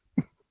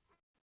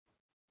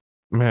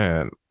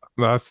 Man,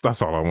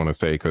 that's all I want to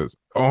say. Because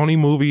only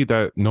movie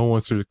that no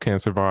one can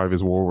survive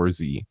is World War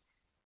Z,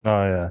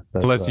 Oh yeah,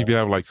 that's unless if you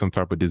have like some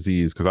type of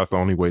disease, because that's the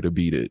only way to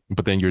beat it.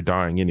 But then you're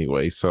dying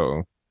anyway,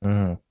 so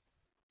mhm.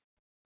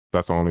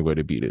 that's the only way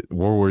to beat it.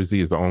 World War Z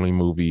is the only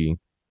movie.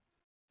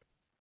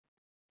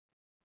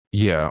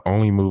 Yeah,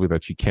 only movie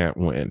that you can't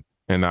win.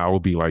 And I will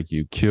be like,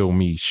 you kill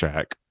me,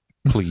 Shaq,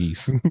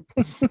 please.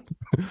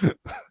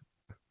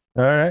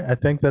 All right, I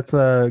think that's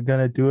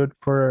gonna do it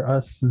for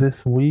us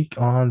this week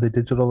on the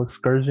Digital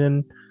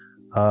Excursion.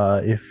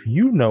 If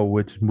you know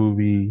which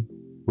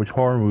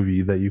horror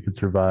movie that you could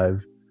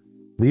survive,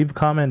 leave a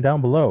comment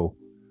down below.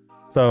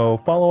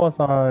 So follow us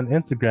on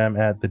Instagram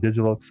at the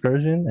Digital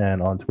Excursion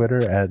and on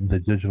Twitter at the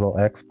Digital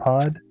X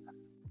Pod.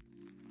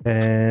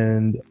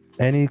 And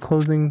any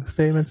closing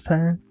statements,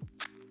 Tyron?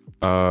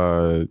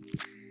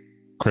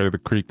 Credit of the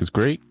Creek is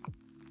great.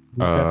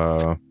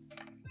 Okay.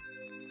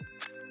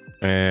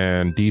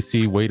 And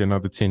DC, wait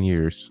another 10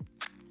 years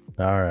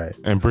All right.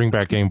 and bring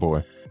back Game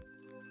Boy.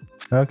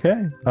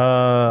 Okay.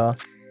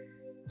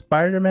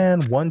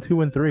 Spider-Man 1,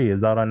 2, and 3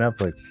 is out on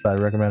Netflix. I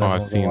recommend I've everyone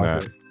go seen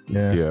watch that. it.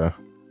 Yeah. Yeah.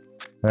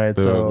 All right.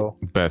 The So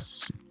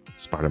best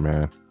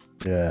Spider-Man.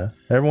 yeah,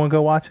 everyone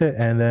go watch it,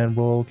 and then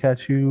we'll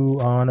catch you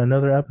on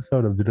another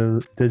episode of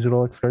the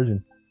Digital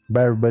Excursion.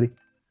 Bye, everybody.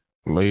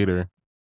 Later.